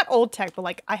tech. Not old tech, but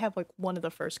like I have like one of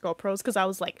the first GoPros because I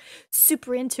was like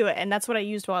super into it, and that's what I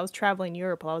used while I was traveling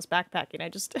Europe while I was backpacking. I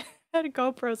just had a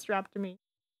GoPro strapped to me.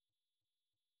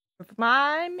 If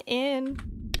I'm in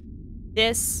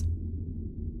this,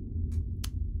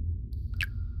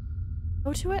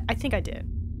 go to it? I think I did.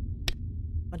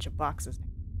 Bunch of boxes.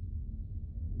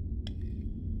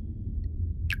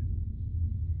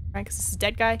 Right, because this is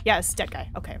dead guy? Yeah, this is dead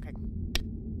guy. Okay, okay.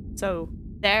 So,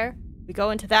 there. We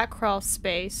go into that crawl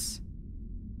space.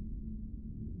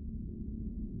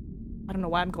 I don't know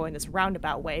why I'm going this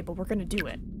roundabout way, but we're gonna do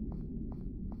it.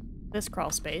 This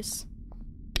crawl space.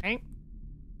 Right?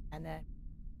 And then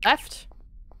left.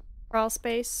 Crawl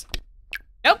space.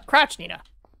 Nope, crouch, Nina.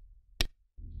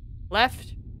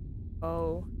 Left.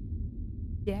 Oh.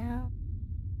 Yeah.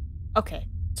 Okay.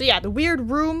 So yeah, the weird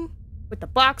room with the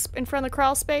box in front of the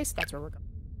crawl space, that's where we're going.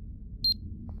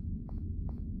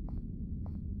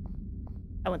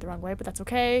 I went the wrong way, but that's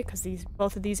okay, because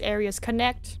both of these areas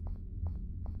connect.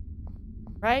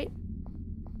 Right?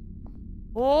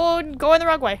 Oh, going the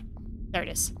wrong way. There it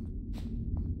is.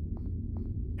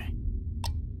 Okay.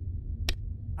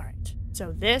 Alright.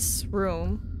 So this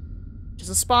room, which is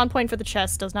a spawn point for the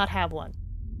chest, does not have one.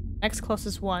 Next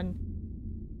closest one.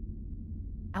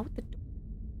 Out the door.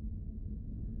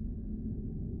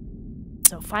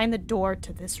 So find the door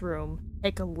to this room,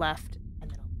 take a left,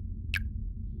 and then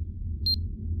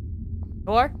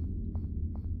door.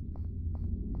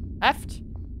 Left.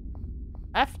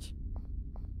 Left.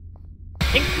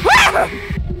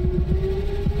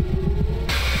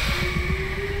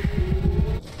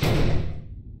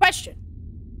 Question.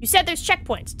 You said there's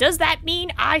checkpoints. Does that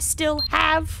mean I still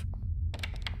have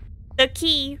the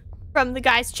key from the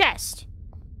guy's chest?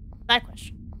 My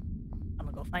question. I'm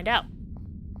gonna go find out.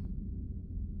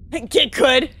 Get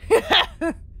good.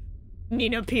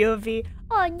 Nina POV.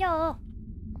 Oh no.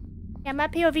 Yeah, my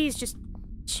POV is just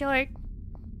short.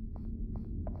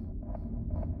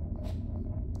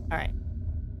 Alright.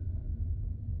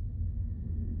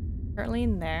 Currently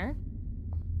in there.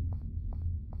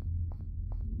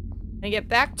 I'm gonna get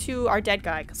back to our dead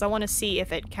guy, because I want to see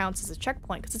if it counts as a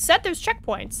checkpoint. Because it said there's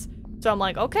checkpoints. So I'm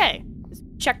like, okay. Is it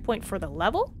a checkpoint for the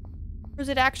level? Or is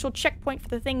it an actual checkpoint for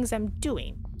the things I'm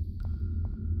doing?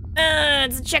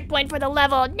 It's a checkpoint for the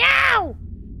level. No!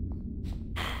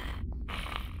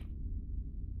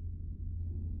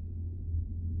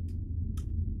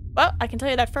 Well, I can tell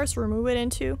you that first room we went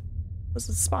into was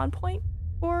the spawn point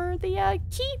for the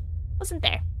key. Wasn't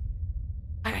there.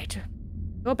 Alright.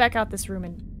 Go back out this room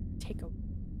and take a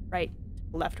right,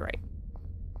 left, right.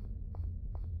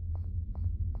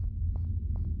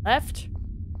 Left,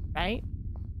 right.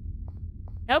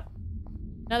 Nope.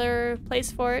 Another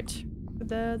place for it.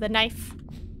 The knife.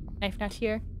 Knife not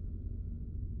here.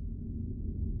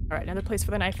 Alright, another place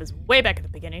for the knife is way back at the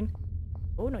beginning.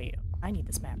 Oh, no, you don't. I need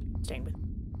this map. You're staying with me.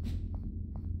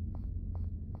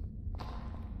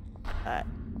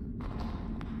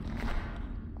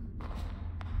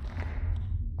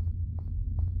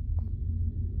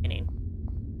 Beginning.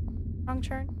 Wrong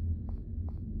turn.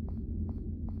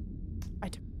 I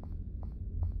took.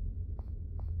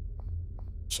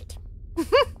 Shit.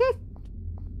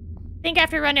 Think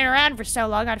after running around for so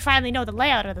long, I'd finally know the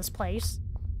layout of this place.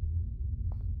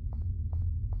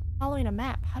 Following a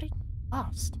map. How did you get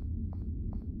lost?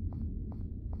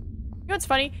 You know what's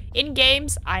funny? In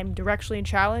games, I'm directionally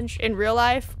challenged. In real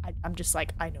life, I'm just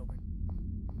like, I know where.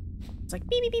 It's like,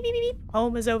 beep, beep, beep, beep, beep, beep.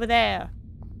 Home is over there.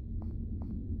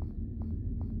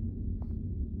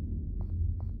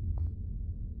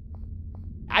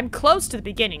 I'm close to the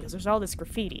beginning because there's all this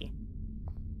graffiti.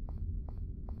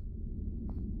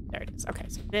 There it is. Okay,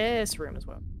 so this room as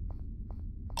well.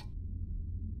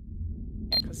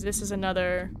 Yeah, because this is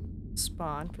another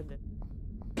spawn for this.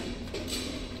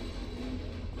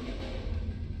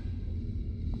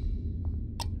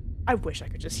 I wish I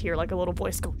could just hear like a little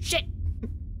voice go, shit!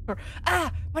 Or,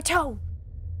 ah, my toe!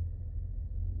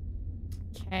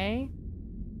 Okay.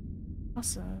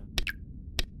 Awesome.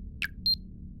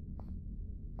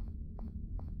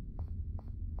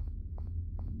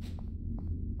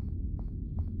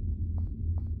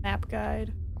 Map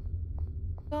guide.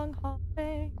 Long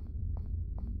hallway.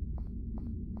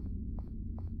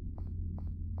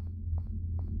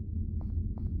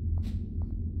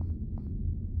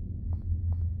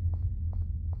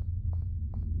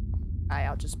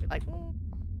 I'll just be like,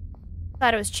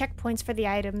 Thought it was checkpoints for the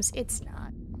items. It's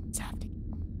not. It's happening.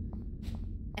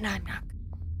 And I'm not.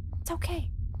 It's okay.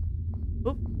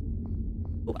 Oop.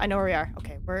 Ooh, I know where we are.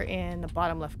 Okay, we're in the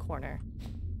bottom left corner.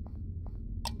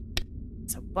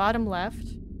 So bottom left.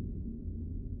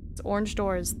 This orange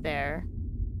door is there.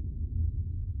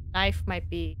 Knife might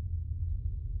be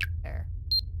there.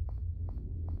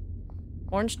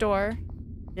 Orange door.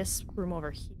 This room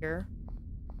over here.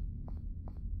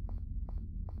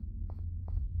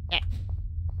 Yeah.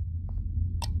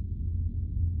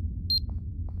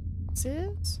 This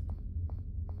is...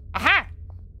 Aha!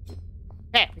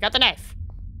 Okay, we got the knife.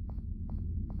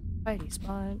 Spidey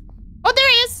spot. Oh, there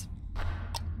he is!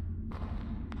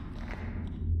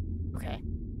 Okay.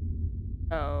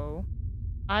 So,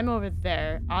 I'm over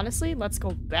there. Honestly, let's go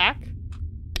back.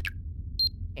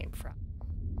 Came from.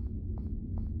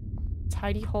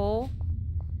 Tidy hole.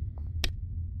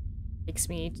 Takes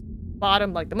me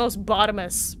bottom, like the most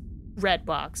bottomest red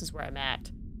box is where I'm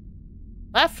at.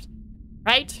 Left,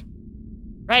 right,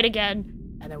 right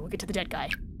again, and then we'll get to the dead guy.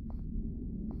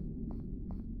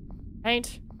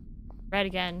 Right, right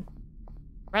again.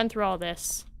 Run through all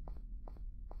this.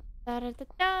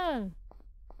 Da-da-da-da.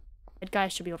 Dead guy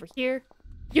should be over here.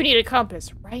 You need a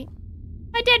compass, right?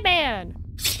 My dead man!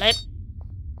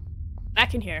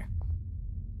 Back in here.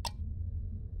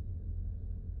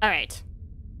 Alright.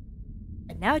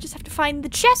 And now I just have to find the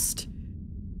chest.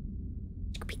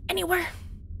 It could be anywhere.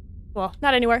 Well,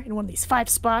 not anywhere. In one of these 5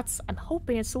 spots. I'm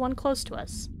hoping it's the one close to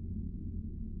us.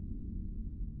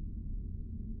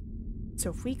 So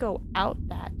if we go out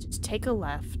that, just take a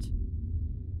left.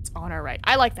 It's on our right.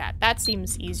 I like that. That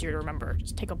seems easier to remember.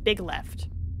 Just take a big left.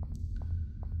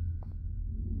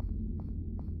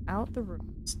 Out the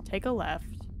rooms. Take a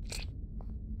left.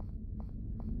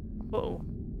 Uh-oh.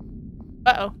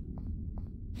 Uh-oh.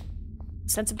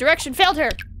 Sense of direction failed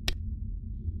her.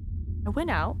 I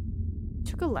went out,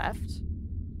 took a left.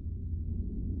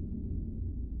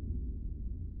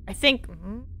 I think.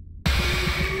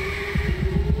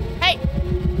 Hey!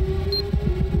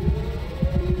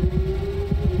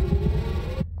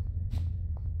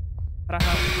 I don't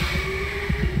know.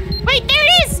 Wait, there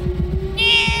it is!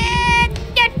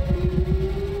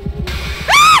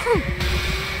 Ah!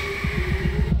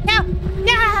 No!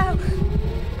 No!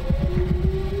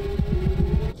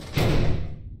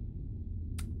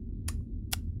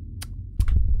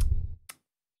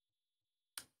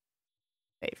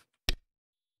 Save.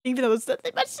 Even though it's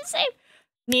nothing much to save.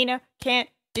 Nina can't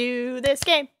do this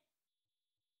game.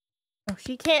 Oh,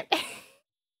 she can't. How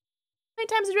many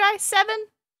times did I try? 7?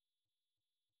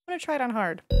 I'm gonna try it on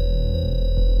hard.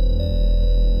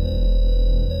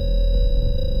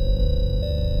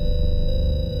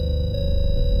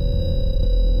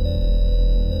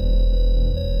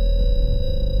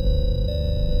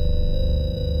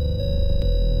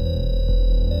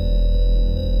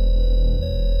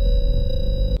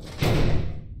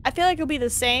 feel like it'll be the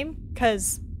same,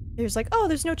 because there's like, oh,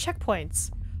 there's no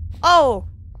checkpoints. Oh,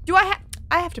 do I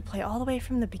have to play all the way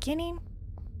from the beginning?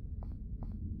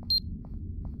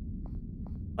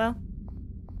 Well,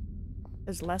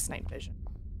 there's less night vision.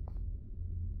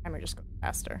 Timer just goes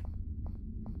faster.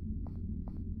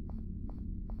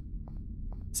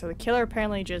 So the killer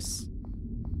apparently just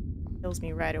kills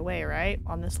me right away, right?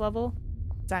 On this level?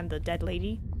 Because I'm the dead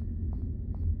lady.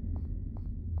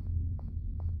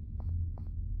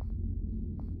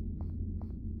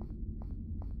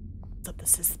 Builds up the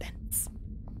suspense.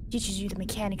 Teaches you the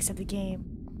mechanics of the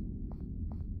game.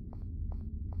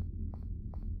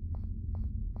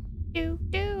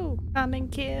 Come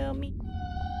and kill me.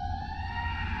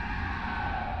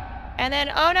 And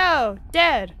then, oh no,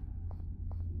 dead.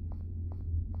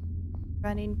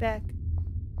 Running back.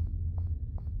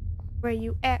 Where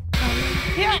you at?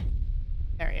 Here.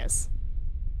 There he is.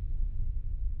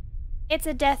 It's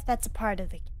a death that's a part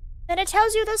of the game. Then it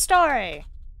tells you the story.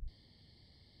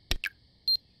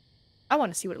 I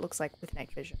want to see what it looks like with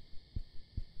night vision.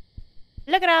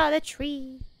 Look at all the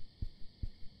trees.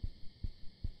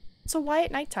 So why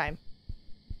at nighttime?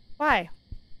 Why?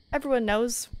 Everyone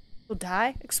knows we'll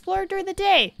die. Explore during the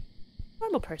day.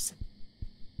 Normal person.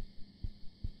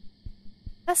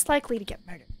 Less likely to get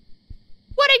murdered.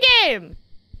 What a game!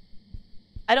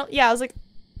 I was like,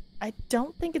 I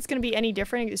don't think it's gonna be any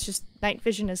different. It's just night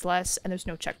vision is less and there's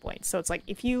no checkpoints. So it's like,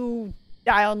 if you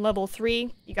die on level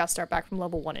 3, you gotta start back from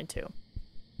level 1 and 2.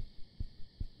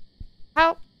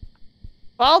 How?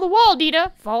 Follow the wall,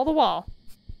 Nina! Follow the wall.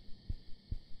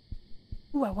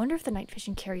 Ooh, I wonder if the night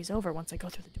vision carries over once I go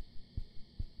through the door.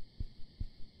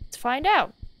 Let's find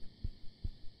out.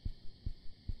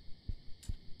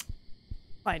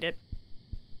 Find it.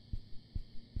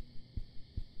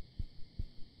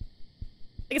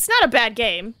 Like, it's not a bad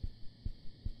game.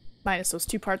 Minus those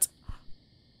 2 parts.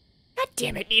 God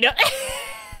damn it, Nina!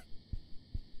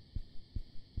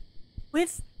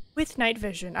 With night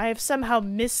vision, I have somehow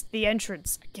missed the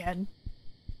entrance again.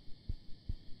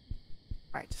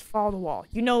 Alright, just follow the wall.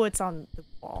 You know it's on the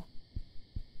wall.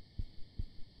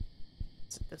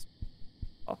 Is it this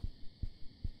wall?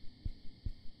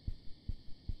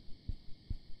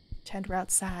 Pretend we're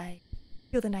outside.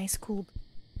 Feel the nice cool,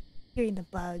 hearing the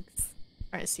bugs.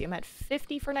 Alright, see, I'm at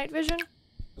 50 for night vision.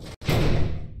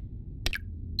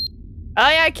 Oh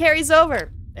yeah, it carries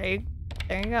over. There you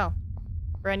go.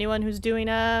 For anyone who's doing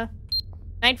night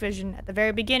vision at the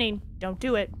very beginning, don't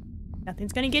do it.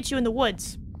 Nothing's gonna get you in the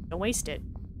woods. Don't waste it.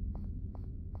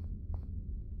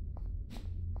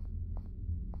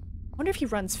 I wonder if he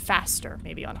runs faster,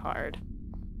 maybe on hard.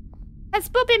 That's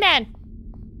Spoopy Man!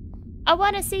 I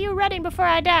want to see you running before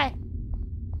I die.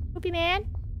 Spoopy Man?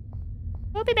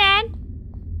 Spoopy Man!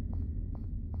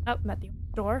 Oh, I'm at the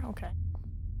door. Okay.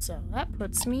 So that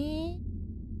puts me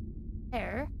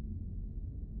there.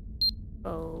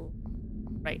 Oh,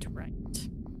 right.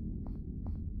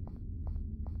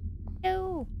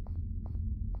 No!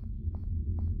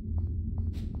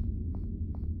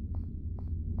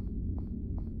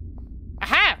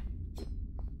 Aha!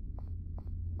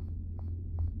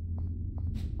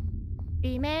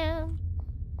 Female.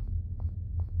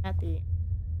 At the...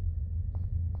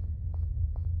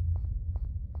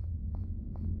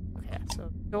 Okay,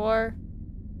 so door.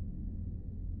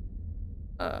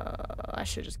 I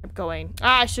should have just kept going.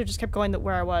 I should have just kept going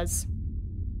where I was.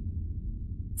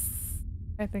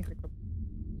 I think I could.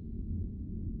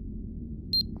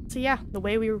 So yeah, the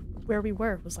way where we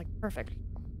were was like perfect.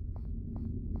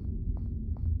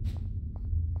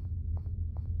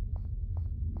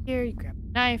 Here, you grab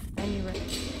the knife, then you run.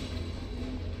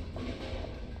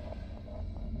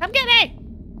 Come get me!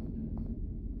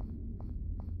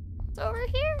 It's over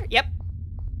here. Yep.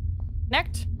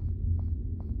 Connect.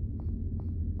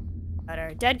 Got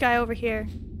our dead guy over here.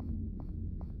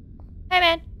 Hey,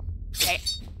 man. Hey.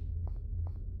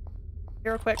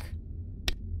 Here real quick.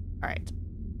 Alright.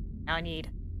 Now I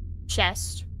need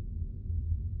chest.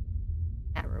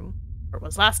 That room. Where it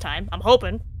was last time. I'm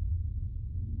hoping.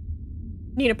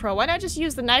 Nina Pro, why not just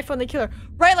use the knife on the killer?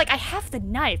 Right, like, I have the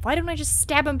knife. Why don't I just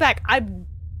stab him back? I'm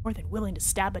more than willing to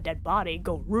stab a dead body,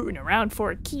 go rooting around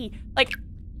for a key. Like,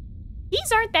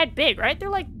 keys aren't that big, right? They're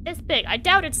like this big. I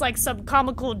doubt it's like some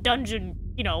comical dungeon,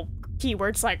 you know, key where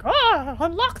it's like, oh,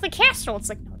 unlock the castle. It's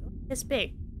like, no, this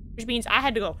big. Which means I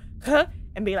had to go, huh?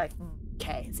 And be like,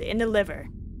 okay, is it in the liver?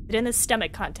 Is it in the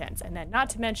stomach contents? And then not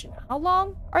to mention, how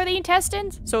long are the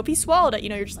intestines? So if he swallowed it, you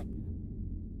know, you're just like,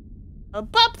 oh,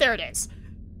 bop, there it is.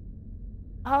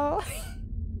 Oh.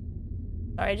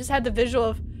 Sorry, I just had the visual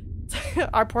of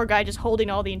our poor guy just holding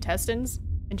all the intestines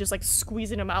and just like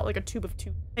squeezing them out like a tube of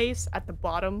toothpaste at the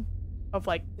bottom of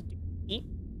like the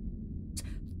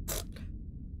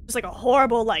Just like a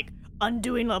horrible, like,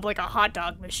 undoing of like a hot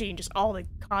dog machine, just all the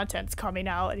contents coming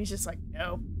out, and he's just like,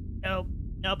 nope, nope,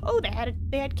 nope. Oh, they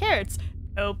had carrots.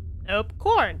 Nope, nope,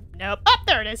 corn. Nope. Oh,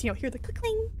 there it is. You know, hear the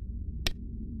clickling.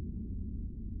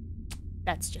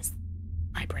 That's just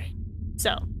my brain.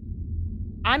 So,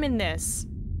 I'm in this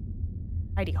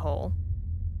hidey hole.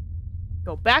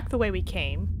 Go back the way we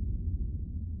came.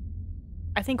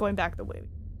 I think going back the way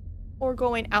or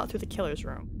going out through the killer's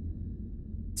room.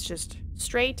 It's just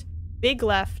straight, big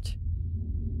left,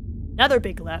 another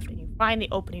big left, and you find the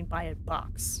opening by a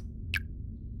box.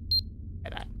 Look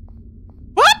at that.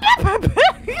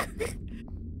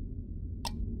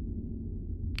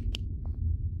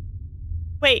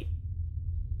 What?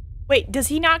 Wait, does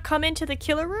he not come into the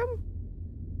killer room?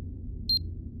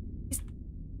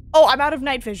 Oh, I'm out of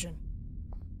night vision.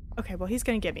 Okay, well, he's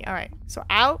gonna get me. Alright, so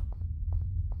out,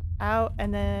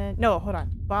 and then... No, hold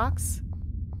on. Box.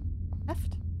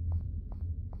 Left.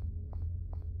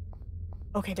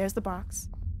 Okay, there's the box.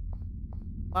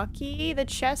 Lucky the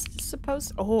chest is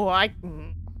supposed... Oh, I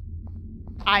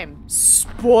am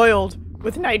spoiled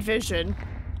with night vision.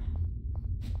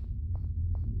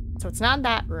 So it's not in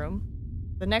that room.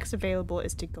 The next available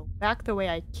is to go back the way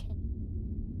I came.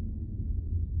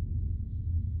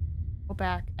 Go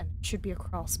back, and it should be a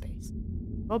crawl space.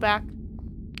 Go back.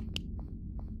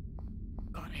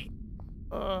 God, I hate...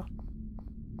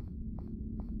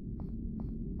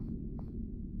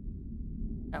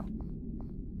 No.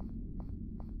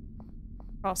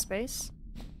 Crawl space.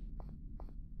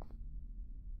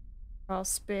 Crawl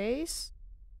space.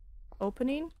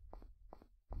 Opening.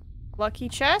 Lucky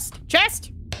chest.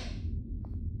 Chest!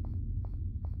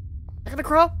 Back of the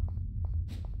crawl.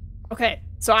 Okay,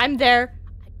 so I'm there.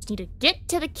 I just need to get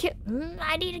to the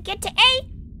I need to get to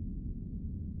A.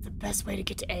 The best way to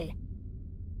get to A.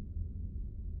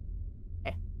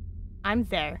 Okay. I'm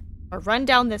there. I run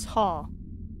down this hall.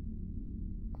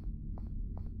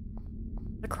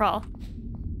 The crawl. I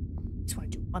just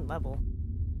want to do one level.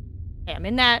 Okay, I'm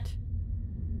in that.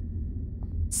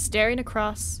 Staring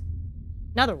across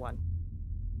another one.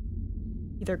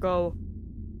 Either go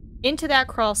into that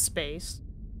crawl space,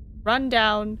 run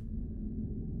down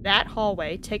that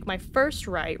hallway, take my first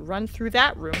right, run through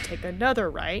that room, take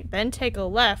another right, then take a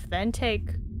left, then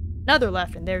take another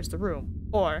left, and there's the room.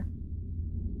 Or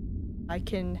I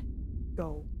can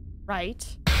go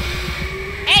right.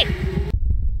 Hey!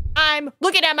 I'm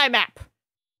looking at my map.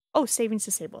 Oh, savings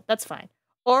disabled. That's fine.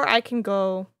 Or I can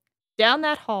go down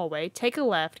that hallway, take a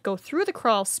left, go through the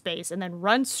crawl space, and then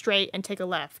run straight and take a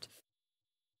left.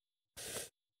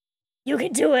 You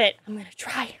can do it. I'm gonna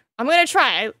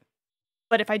try.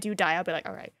 But if I do die, I'll be like,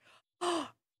 all right.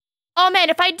 Oh man,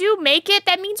 if I do make it,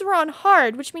 that means we're on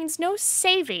hard, which means no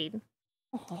saving.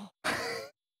 Oh.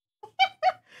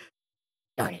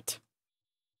 Darn it.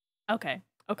 Okay.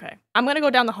 I'm gonna go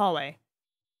down the hallway.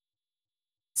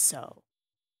 So,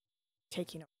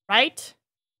 taking a right,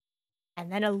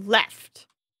 and then a left.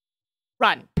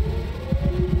 Run.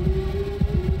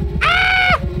 Ah!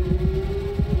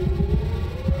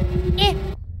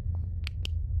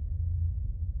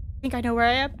 I think I know where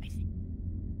I am.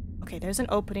 Okay, there's an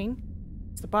opening.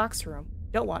 It's the box room.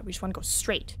 We just want to go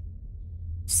straight.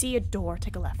 See a door,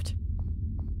 take a left.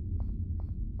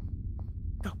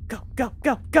 Go.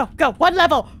 One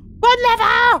level!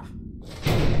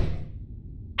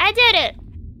 I did it!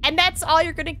 And that's all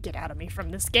you're gonna get out of me from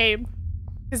this game.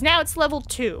 Because now it's level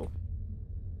 2.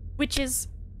 Which is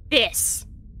this.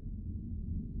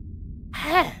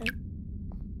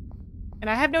 And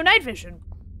I have no night vision.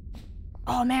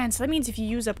 Oh man, so that means if you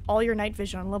use up all your night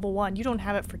vision on level 1, you don't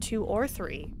have it for 2 or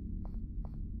 3.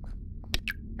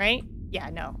 Right?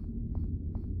 Yeah, no.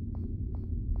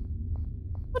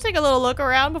 We'll take a little look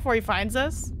around before he finds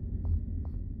us.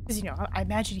 Because, you know, I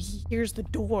imagine he hears the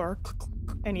door,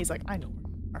 and he's like, I know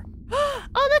where you are.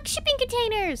 Oh, look, shipping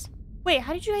containers! Wait,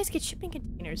 how did you guys get shipping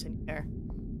containers in here?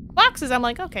 Boxes, I'm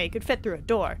like, okay, it could fit through a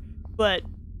door, but...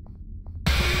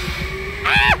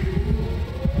 Ah!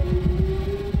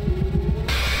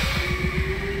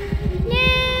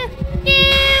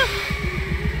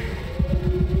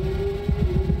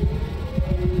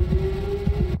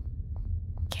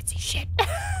 Can't see shit.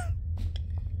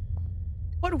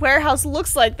 What warehouse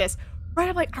looks like this? Right,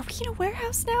 I'm like, are we in a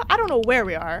warehouse now? I don't know where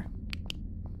we are.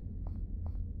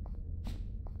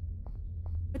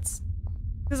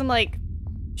 Because I'm like,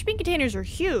 shipping containers are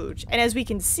huge, and as we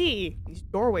can see, these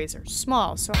doorways are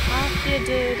small, so how did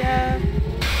it,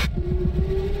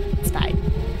 It's fine.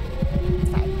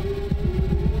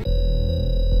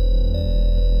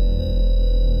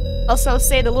 Also,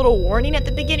 say the little warning at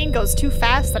the beginning goes too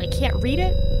fast that I can't read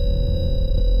it.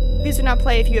 Please do not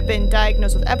play if you have been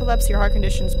diagnosed with epilepsy or heart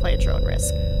conditions. Play at your own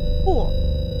risk. Cool.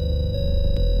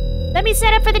 Let me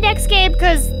set up for the next game,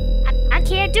 because I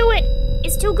can't do it.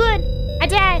 It's too good. I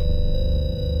die.